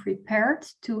chain prepared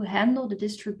to handle the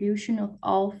distribution of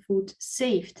all food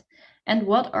saved? And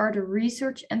what are the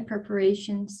research and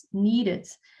preparations needed?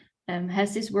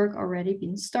 Has this work already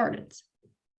been started?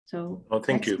 So,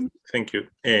 thank you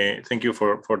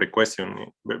for the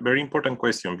question. Very important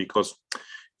question, because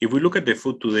if we look at the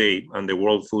food today and the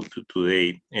world food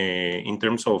today, in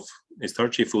terms of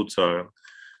starchy foods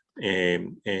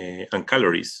and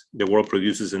calories, the world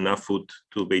produces enough food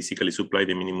to basically supply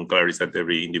the minimum calories that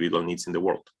every individual needs in the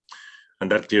world.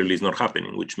 And that clearly is not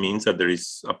happening, which means that there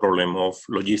is a problem of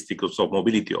logistics, of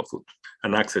mobility of food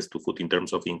and access to food in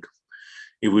terms of income.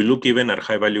 If we look even at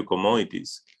high value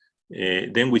commodities,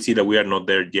 then we see that we are not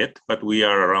there yet, but we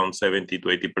are around 70 to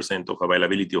 80% of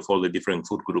availability of all the different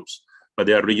food groups. But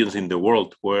there are regions in the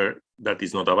world where that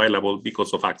is not available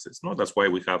because of access. No, that's why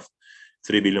we have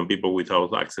 3 billion people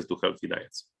without access to healthy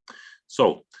diets.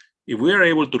 So if we are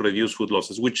able to reduce food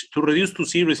losses, which to reduce to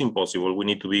zero is impossible, we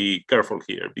need to be careful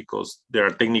here because there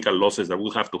are technical losses that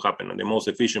will have to happen, and the most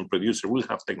efficient producer will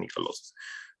have technical losses.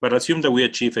 But assume that we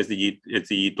achieve SDG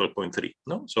 12.3,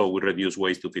 no? So we reduce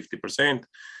waste to 50%,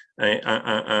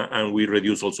 and we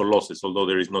reduce also losses, although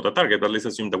there is not a target, but let's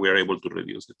assume that we are able to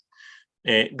reduce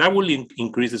it. That will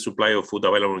increase the supply of food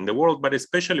available in the world, but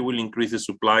especially will increase the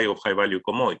supply of high-value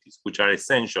commodities, which are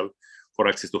essential for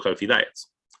access to healthy diets.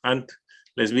 And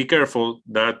let's be careful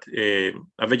that a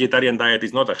vegetarian diet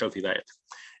is not a healthy diet.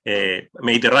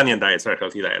 Mediterranean diets are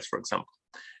healthy diets, for example.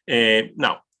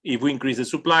 Now, if we increase the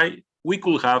supply, we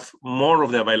could have more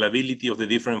of the availability of the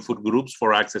different food groups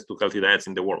for access to healthy diets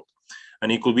in the world.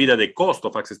 And it could be that the cost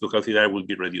of access to healthy diet will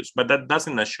be reduced, but that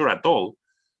doesn't assure at all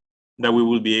that we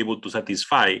will be able to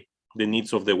satisfy the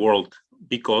needs of the world,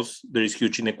 because there is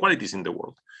huge inequalities in the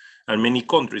world. And many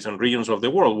countries and regions of the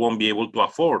world won't be able to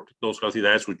afford those healthy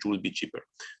diets, which will be cheaper.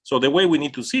 So the way we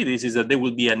need to see this is that there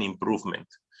will be an improvement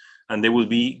and they will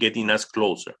be getting us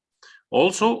closer.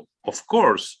 Also, of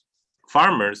course,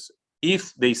 farmers,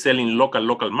 if they sell in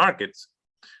local markets,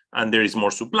 and there is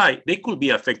more supply, they could be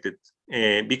affected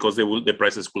because the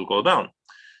prices could go down.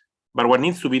 But what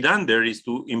needs to be done there is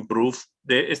to improve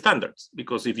the standards,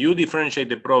 because if you differentiate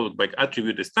the product by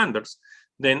attribute standards,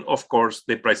 then of course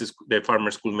the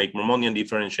farmers could make more money and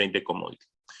differentiate the commodity.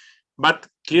 But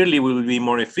clearly we will be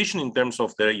more efficient in terms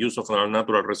of the use of our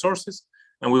natural resources,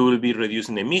 and we will be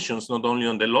reducing emissions, not only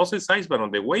on the losses side, but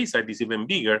on the waste side is even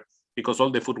bigger, because all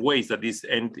the food waste that is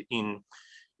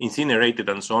incinerated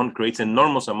and so on creates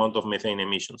enormous amount of methane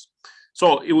emissions.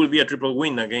 So it will be a triple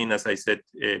win again, as I said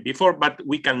before, but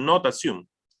we cannot assume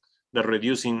that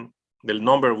reducing the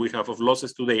number we have of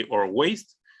losses today or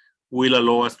waste will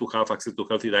allow us to have access to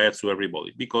healthy diets to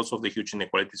everybody because of the huge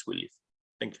inequalities we live.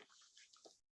 Thank you.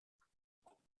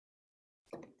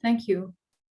 Thank you.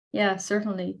 Yeah,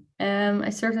 certainly. I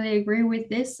certainly agree with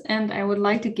this, and I would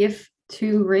like to give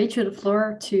to Rachel the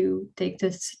floor to take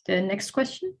the next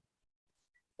question.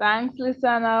 Thanks,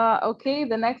 Lisana. Okay,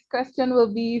 the next question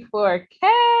will be for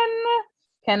Ken.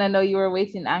 Ken, I know you were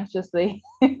waiting anxiously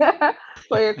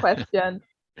for your question.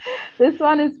 This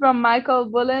one is from Michael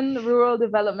Bullen, Rural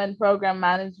Development Program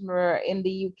Manager in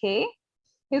the UK.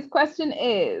 His question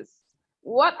is,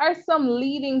 what are some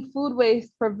leading food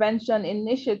waste prevention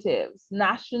initiatives,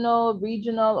 national,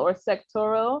 regional, or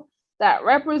sectoral, that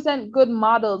represent good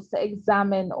models to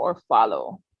examine or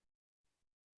follow?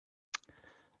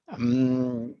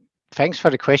 Thanks for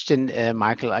the question,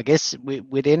 Michael. I guess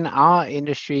within our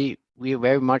industry, we are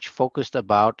very much focused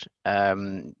about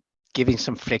giving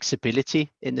some flexibility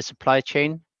in the supply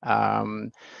chain.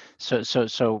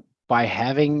 So by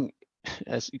having,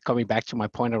 coming back to my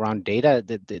point around data,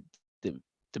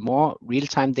 the more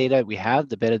real-time data we have,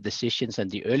 the better decisions and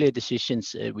the earlier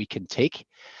decisions we can take.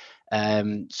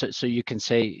 So you can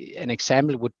say an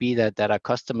example would be that our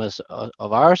customers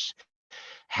of ours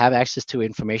have access to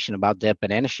information about their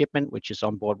banana shipment, which is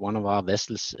on board one of our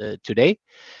vessels today.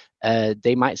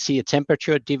 They might see a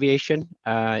temperature deviation.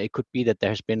 It could be that there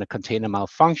has been a container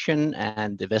malfunction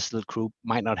and the vessel crew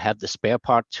might not have the spare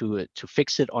part to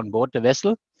fix it on board the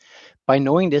vessel. By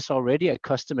knowing this already, a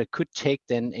customer could take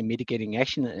then a mitigating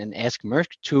action and ask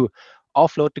Maersk to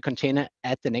offload the container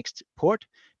at the next port,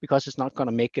 because it's not going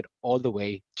to make it all the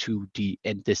way to the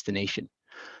end destination.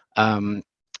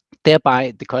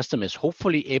 Thereby, the customer is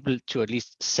hopefully able to at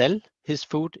least sell his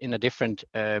food in a different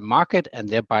market, and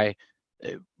thereby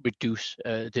reduce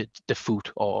the food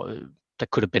or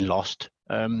that could have been lost.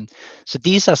 So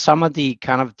these are some of the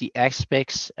kind of the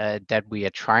aspects that we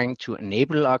are trying to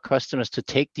enable our customers to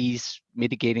take these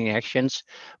mitigating actions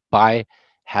by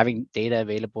having data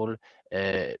available,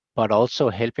 but also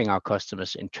helping our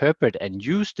customers interpret and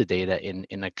use the data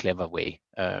in a clever way.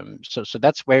 So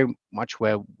that's very much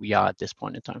where we are at this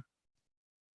point in time.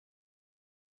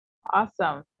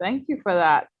 Awesome. Thank you for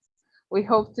that. We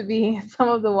hope to be some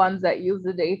of the ones that use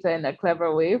the data in a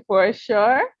clever way for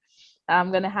sure.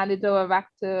 I'm going to hand it over back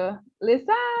to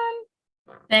Lisanne.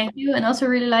 Thank you. And also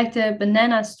really like the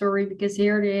banana story, because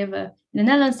here they have in the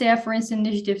Netherlands, they have, for instance,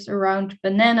 initiatives around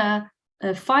banana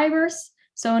fibers.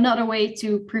 So another way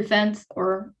to prevent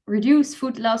or reduce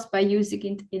food loss by using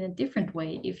it in a different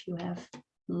way if you have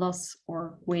loss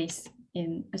or waste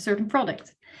in a certain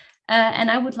product.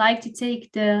 And I would like to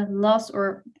take the last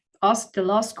or ask the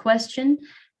last question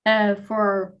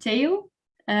for Theo.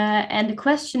 And the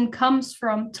question comes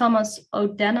from Thomas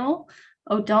O'Donnell,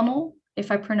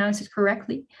 if I pronounce it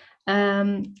correctly,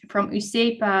 from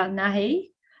Usepa Nahe.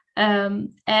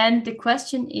 And the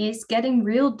question is, getting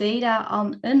real data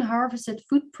on unharvested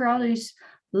food produce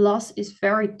loss is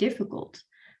very difficult.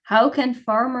 How can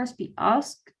farmers be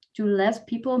asked to let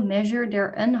people measure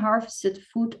their unharvested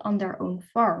food on their own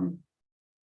farm?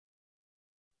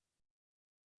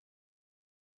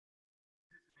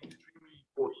 Extremely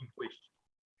important question.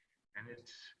 And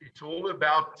it's all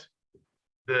about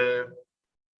the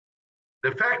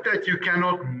fact that you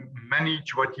cannot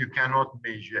manage what you cannot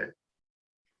measure.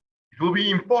 It will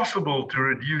be impossible to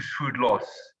reduce food loss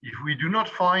if we do not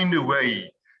find a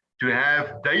way to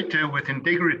have data with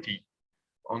integrity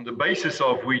on the basis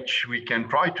of which we can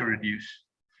try to reduce.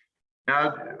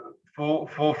 Now,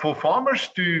 for farmers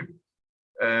to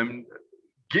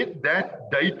get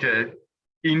that data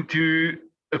into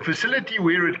a facility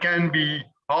where it can be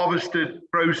harvested,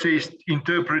 processed,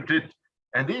 interpreted,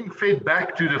 and then fed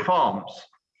back to the farms,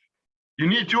 you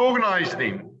need to organize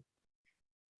them.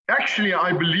 Actually,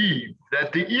 I believe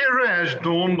that the era has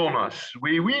dawned on us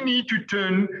where we need to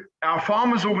turn our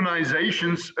farmers'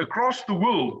 organizations across the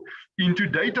world into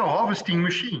data harvesting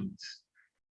machines.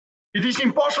 It is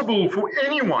impossible for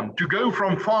anyone to go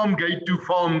from farm gate to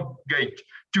farm gate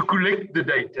to collect the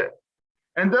data.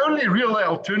 And the only real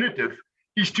alternative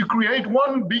is to create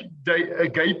one big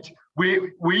gate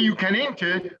where you can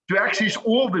enter to access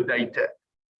all the data.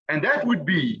 And that would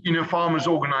be in a farmer's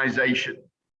organization.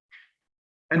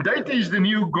 And data is the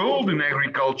new gold in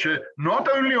agriculture, not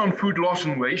only on food loss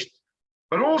and waste,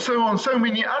 but also on so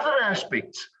many other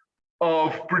aspects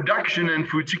of production and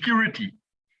food security.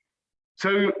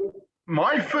 So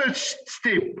my first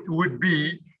step would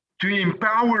be to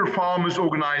empower farmers'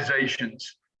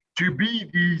 organizations to be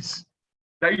these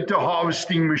data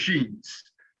harvesting machines,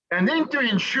 and then to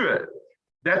ensure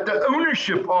that the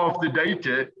ownership of the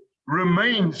data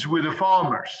remains with the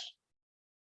farmers.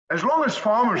 As long as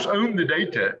farmers own the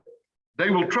data, they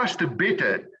will trust it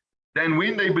better than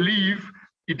when they believe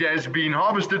it has been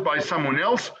harvested by someone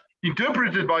else,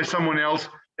 interpreted by someone else,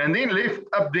 and then left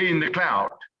up there in the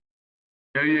cloud.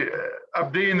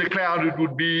 Up there in the cloud, it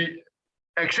would be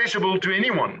accessible to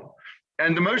anyone.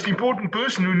 And the most important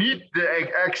person who needs the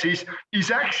access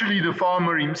is actually the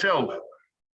farmer himself.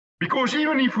 Because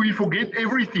even if we forget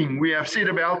everything we have said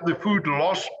about the food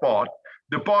loss part,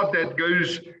 the part that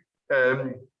goes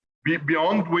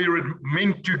beyond where it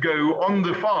meant to go on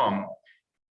the farm,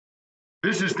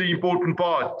 this is the important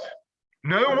part.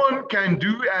 No one can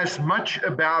do as much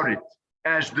about it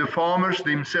as the farmers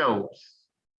themselves.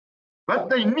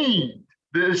 But they need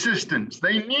the assistance,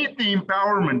 they need the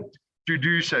empowerment to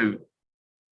do so.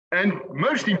 And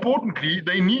most importantly,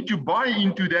 they need to buy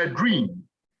into that dream.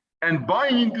 And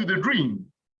buying into the dream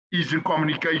is a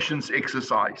communications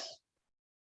exercise.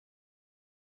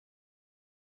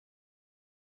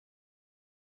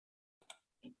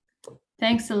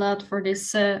 Thanks a lot for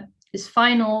this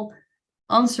final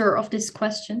answer of this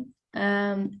question.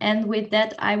 And with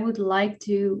that, I would like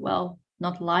to, well,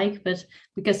 not like, but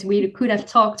because we could have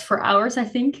talked for hours, I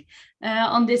think,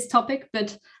 on this topic,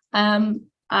 but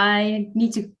I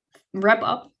need to wrap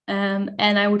up, and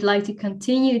I would like to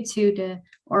continue to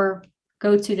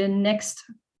go to the next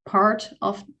part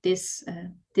of this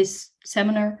this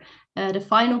seminar, the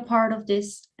final part of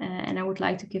this, and I would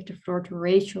like to give the floor to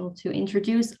Rachel to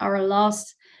introduce our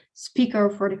last speaker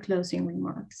for the closing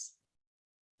remarks.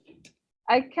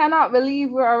 I cannot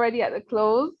believe we're already at the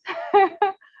close.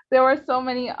 There were so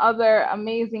many other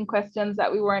amazing questions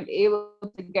that we weren't able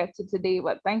to get to today,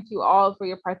 but thank you all for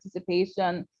your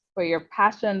participation, for your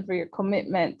passion, for your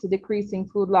commitment to decreasing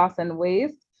food loss and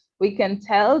waste. We can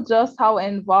tell just how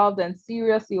involved and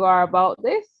serious you are about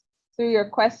this through your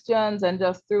questions and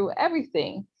just through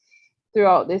everything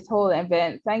throughout this whole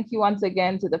event. Thank you once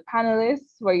again to the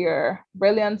panelists for your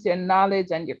brilliance, your knowledge,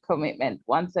 and your commitment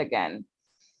once again.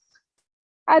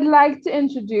 I'd like to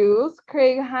introduce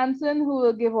Craig Hansen, who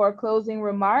will give our closing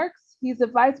remarks. He's the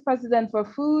Vice President for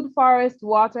Food, Forest,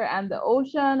 Water, and the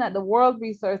Ocean at the World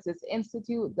Resources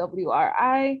Institute,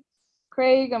 WRI.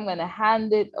 Craig, I'm going to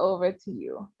hand it over to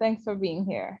you. Thanks for being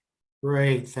here.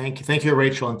 Great, thank you. Thank you,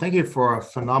 Rachel, and thank you for a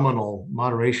phenomenal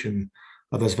moderation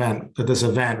of this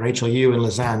event. Rachel, you and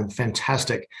Lizanne,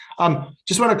 fantastic.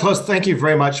 Just want to close. Thank you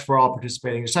very much for all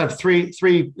participating. Just have three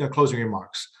closing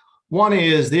remarks. One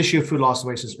is the issue of food loss and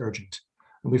waste is urgent.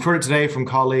 And we've heard it today from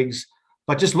colleagues,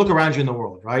 but just look around you in the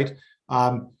world, right?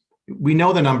 We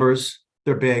know the numbers,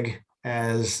 they're big,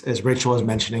 as Rachel was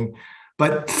mentioning,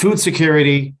 but food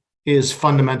security is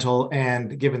fundamental,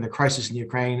 and given the crisis in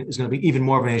Ukraine, is going to be even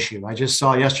more of an issue. I just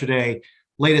saw yesterday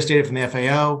latest data from the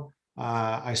FAO.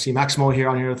 I see Maximo here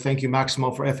on here. Thank you,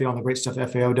 Maximo, for FAO and the great stuff the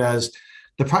FAO does.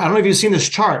 I don't know if you've seen this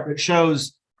chart. It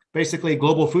shows basically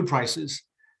global food prices.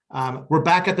 We're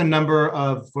back at the number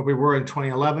of where we were in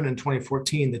 2011 and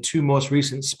 2014, the two most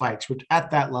recent spikes. We're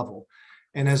at that level.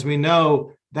 And as we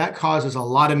know, that causes a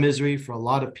lot of misery for a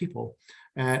lot of people.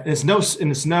 It's no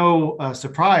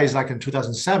surprise, like in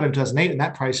 2007, 2008, in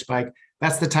that price spike,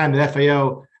 that's the time the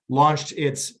FAO launched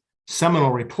its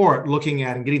seminal report looking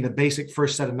at and getting the basic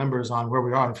first set of numbers on where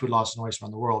we are in food loss and waste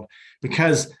around the world,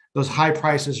 because those high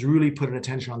prices really put an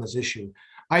attention on this issue.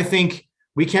 I think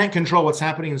we can't control what's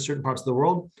happening in certain parts of the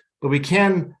world, but we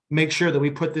can make sure that we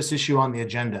put this issue on the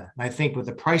agenda. And I think with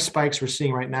the price spikes we're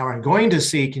seeing right now and going to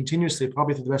see continuously,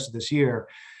 probably through the rest of this year,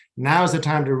 now is the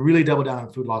time to really double down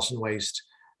on food loss and waste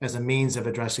as a means of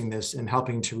addressing this and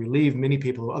helping to relieve many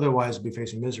people who otherwise would be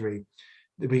facing misery.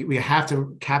 We have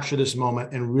to capture this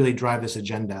moment and really drive this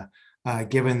agenda,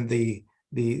 given the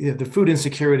food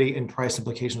insecurity and price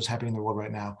implications happening in the world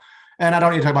right now. And I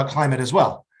don't need to talk about climate as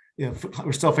well.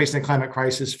 We're still facing a climate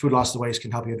crisis. Food loss and waste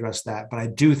can help you address that. But I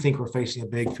do think we're facing a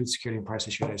big food security and price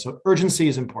issue today. So urgency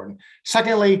is important.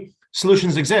 Secondly,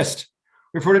 solutions exist.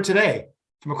 We've heard it today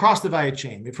from across the value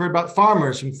chain. We've heard about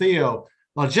farmers from Theo,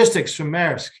 logistics from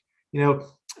Maersk,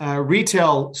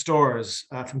 retail stores,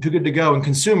 from Too Good To Go, and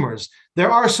consumers,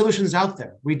 there are solutions out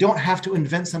there. We don't have to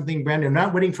invent something brand new. I'm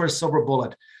not waiting for a silver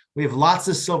bullet. We have lots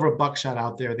of silver buckshot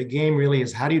out there. The game really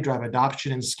is, how do you drive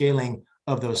adoption and scaling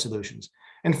of those solutions?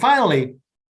 And finally,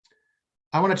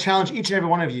 I want to challenge each and every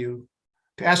one of you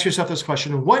to ask yourself this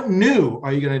question: what new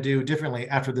are you going to do differently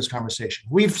after this conversation?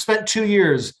 We've spent 2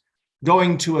 years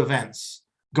going to events,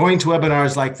 going to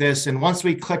webinars like this, and once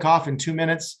we click off in 2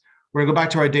 minutes, we're going to go back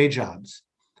to our day jobs.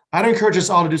 I'd encourage us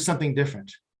all to do something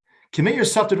different. Commit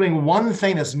yourself to doing one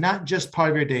thing that's not just part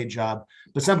of your day job,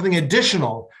 but something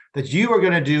additional that you are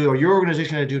going to do, or your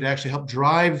organization going to do, to actually help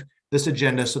drive this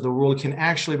agenda so the world can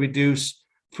actually reduce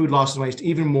food loss and waste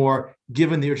even more,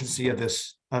 given the urgency of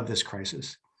this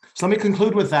crisis. So let me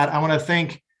conclude with that. I want to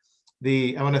thank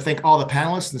all the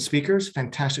panelists and speakers.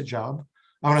 Fantastic job.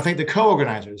 I want to thank the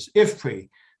co-organizers, IFPRI,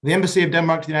 the Embassy of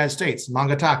Denmark to the United States,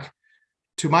 Mangatak,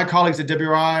 to my colleagues at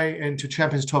WRI, and to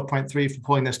Champions 12.3 for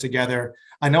pulling this together.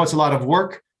 I know it's a lot of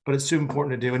work, but it's super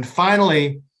important to do. And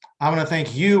finally, I want to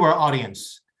thank you, our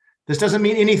audience. This doesn't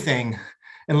mean anything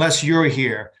unless you're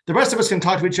here. The rest of us can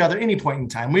talk to each other at any point in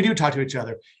time. We do talk to each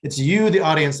other. It's you, the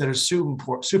audience, that is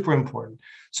super important.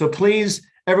 So please,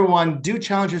 everyone, do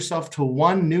challenge yourself to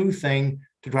one new thing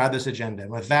to drive this agenda.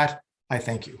 And with that, I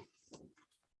thank you.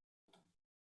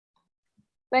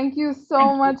 Thank you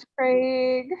so much,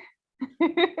 Craig.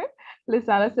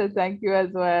 Lisana said thank you as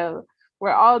well.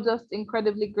 We're all just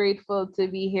incredibly grateful to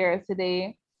be here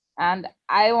today. And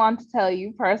I want to tell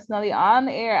you personally on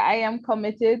air, I am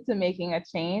committed to making a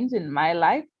change in my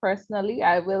life. Personally,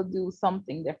 I will do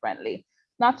something differently.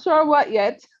 Not sure what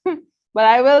yet, but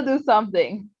I will do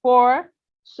something for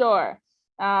sure.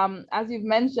 As you've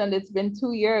mentioned, it's been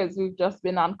 2 years. We've just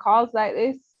been on calls like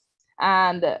this.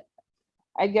 And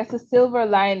I guess a silver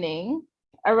lining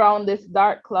around this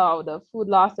dark cloud of food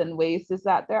loss and waste is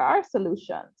that there are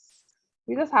solutions.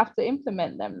 We just have to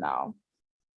implement them now.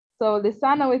 So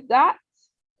Lisana, with that,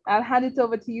 I'll hand it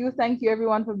over to you. Thank you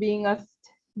everyone for being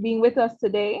with us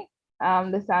today.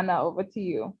 Lisana, over to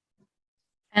you.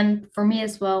 And for me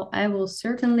as well, I will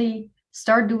certainly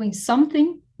start doing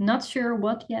something, not sure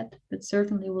what yet, but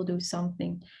certainly will do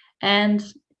something. And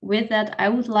with that, I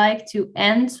would like to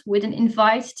end with an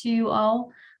invite to you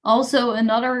all. Also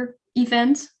another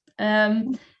event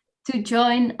to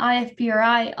join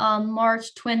IFPRI on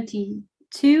March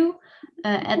 22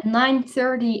 at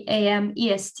 9:30 a.m.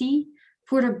 EST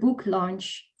for the book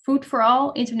launch, Food for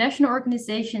All, International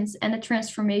Organizations and the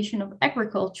Transformation of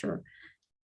Agriculture.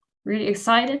 Really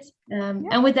excited.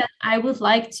 And with that, I would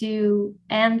like to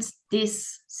end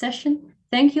this session.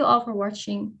 Thank you all for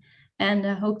watching, and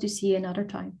I hope to see you another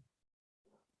time.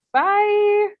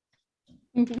 Bye.